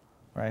ago,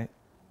 right?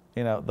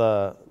 You know,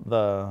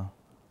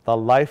 the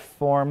life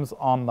forms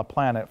on the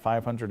planet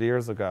 500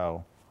 years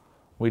ago,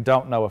 we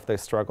don't know if they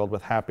struggled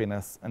with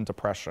happiness and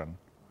depression.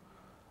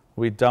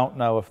 We don't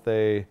know if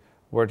they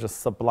were just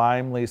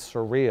sublimely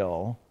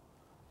surreal,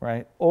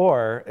 right?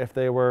 Or if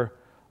they were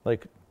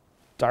like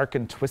dark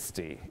and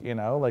twisty, you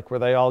know, like were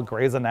they all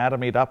Grey's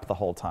Anatomied up the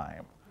whole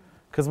time?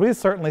 Because we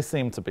certainly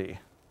seem to be.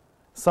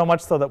 So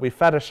much so that we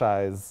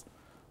fetishize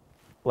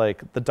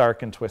like the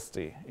dark and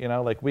twisty, you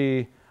know, like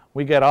we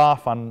get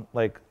off on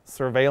like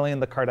surveilling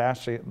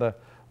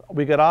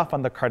we get off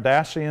on the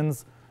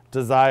Kardashians'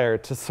 desire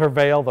to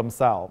surveil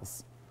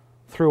themselves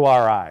through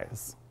our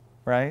eyes,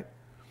 right?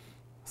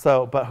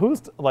 So, but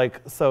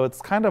so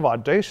it's kind of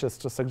audacious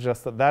to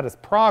suggest that that is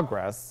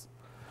progress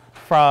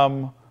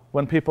from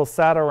when people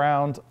sat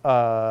around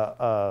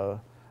a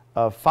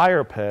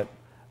fire pit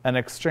and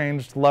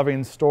exchanged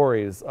loving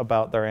stories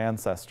about their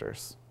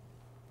ancestors.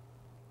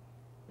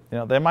 You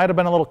know, they might have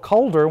been a little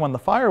colder when the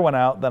fire went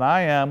out than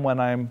I am when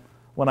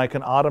I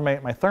can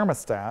automate my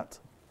thermostat,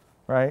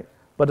 right?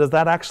 But does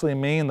that actually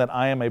mean that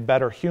I am a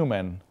better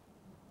human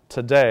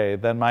today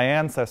than my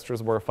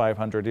ancestors were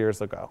 500 years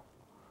ago?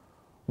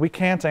 We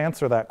can't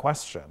answer that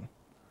question.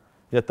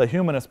 Yet the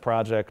humanist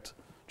project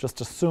just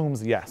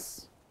assumes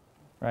yes,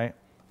 right?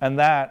 And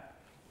that,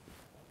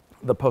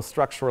 the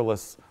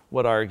post-structuralists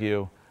would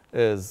argue,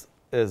 is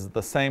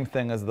the same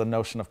thing as the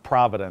notion of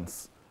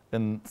providence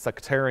in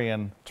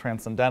sectarian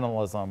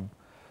transcendentalism,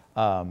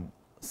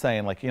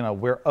 saying like, you know,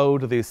 we're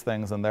owed these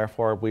things and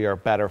therefore we are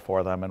better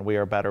for them, and we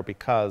are better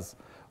because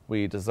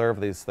we deserve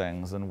these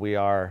things, and we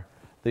are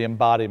the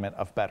embodiment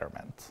of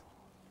betterment,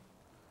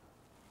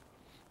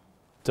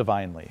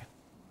 divinely,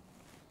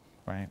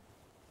 right?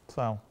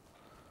 So,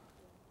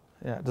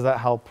 yeah, does that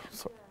help?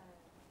 So,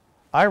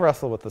 I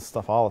wrestle with this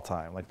stuff all the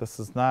time. Like, this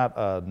is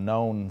not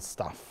known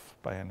stuff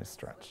by any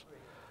stretch,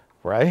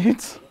 right? You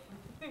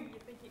think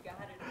you got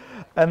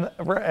it.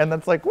 And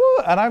it's like, woo,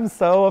 and I'm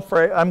so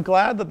afraid. I'm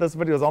glad that this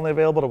video is only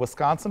available to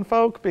Wisconsin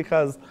folk,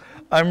 because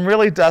I'm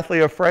really deathly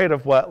afraid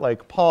of what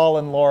like Paul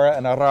and Laura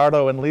and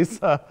Gerardo and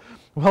Lisa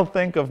will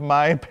think of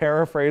my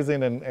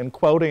paraphrasing and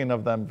quoting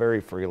of them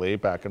very freely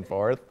back and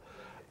forth,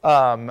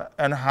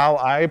 and how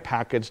I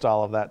packaged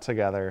all of that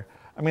together.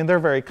 I mean, they're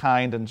very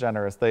kind and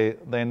generous. They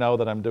know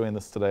that I'm doing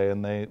this today,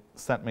 and they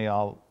sent me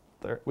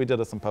we did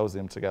a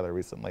symposium together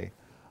recently,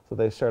 so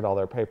they shared all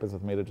their papers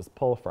with me to just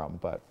pull from,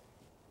 but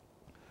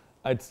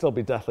I'd still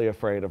be deathly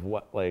afraid of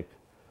what, like,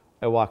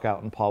 I walk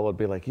out and Paul would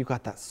be like, you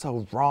got that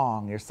so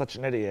wrong, you're such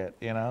an idiot,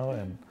 you know?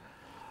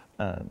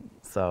 And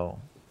so,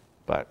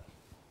 but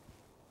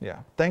yeah,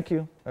 thank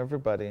you,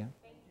 everybody.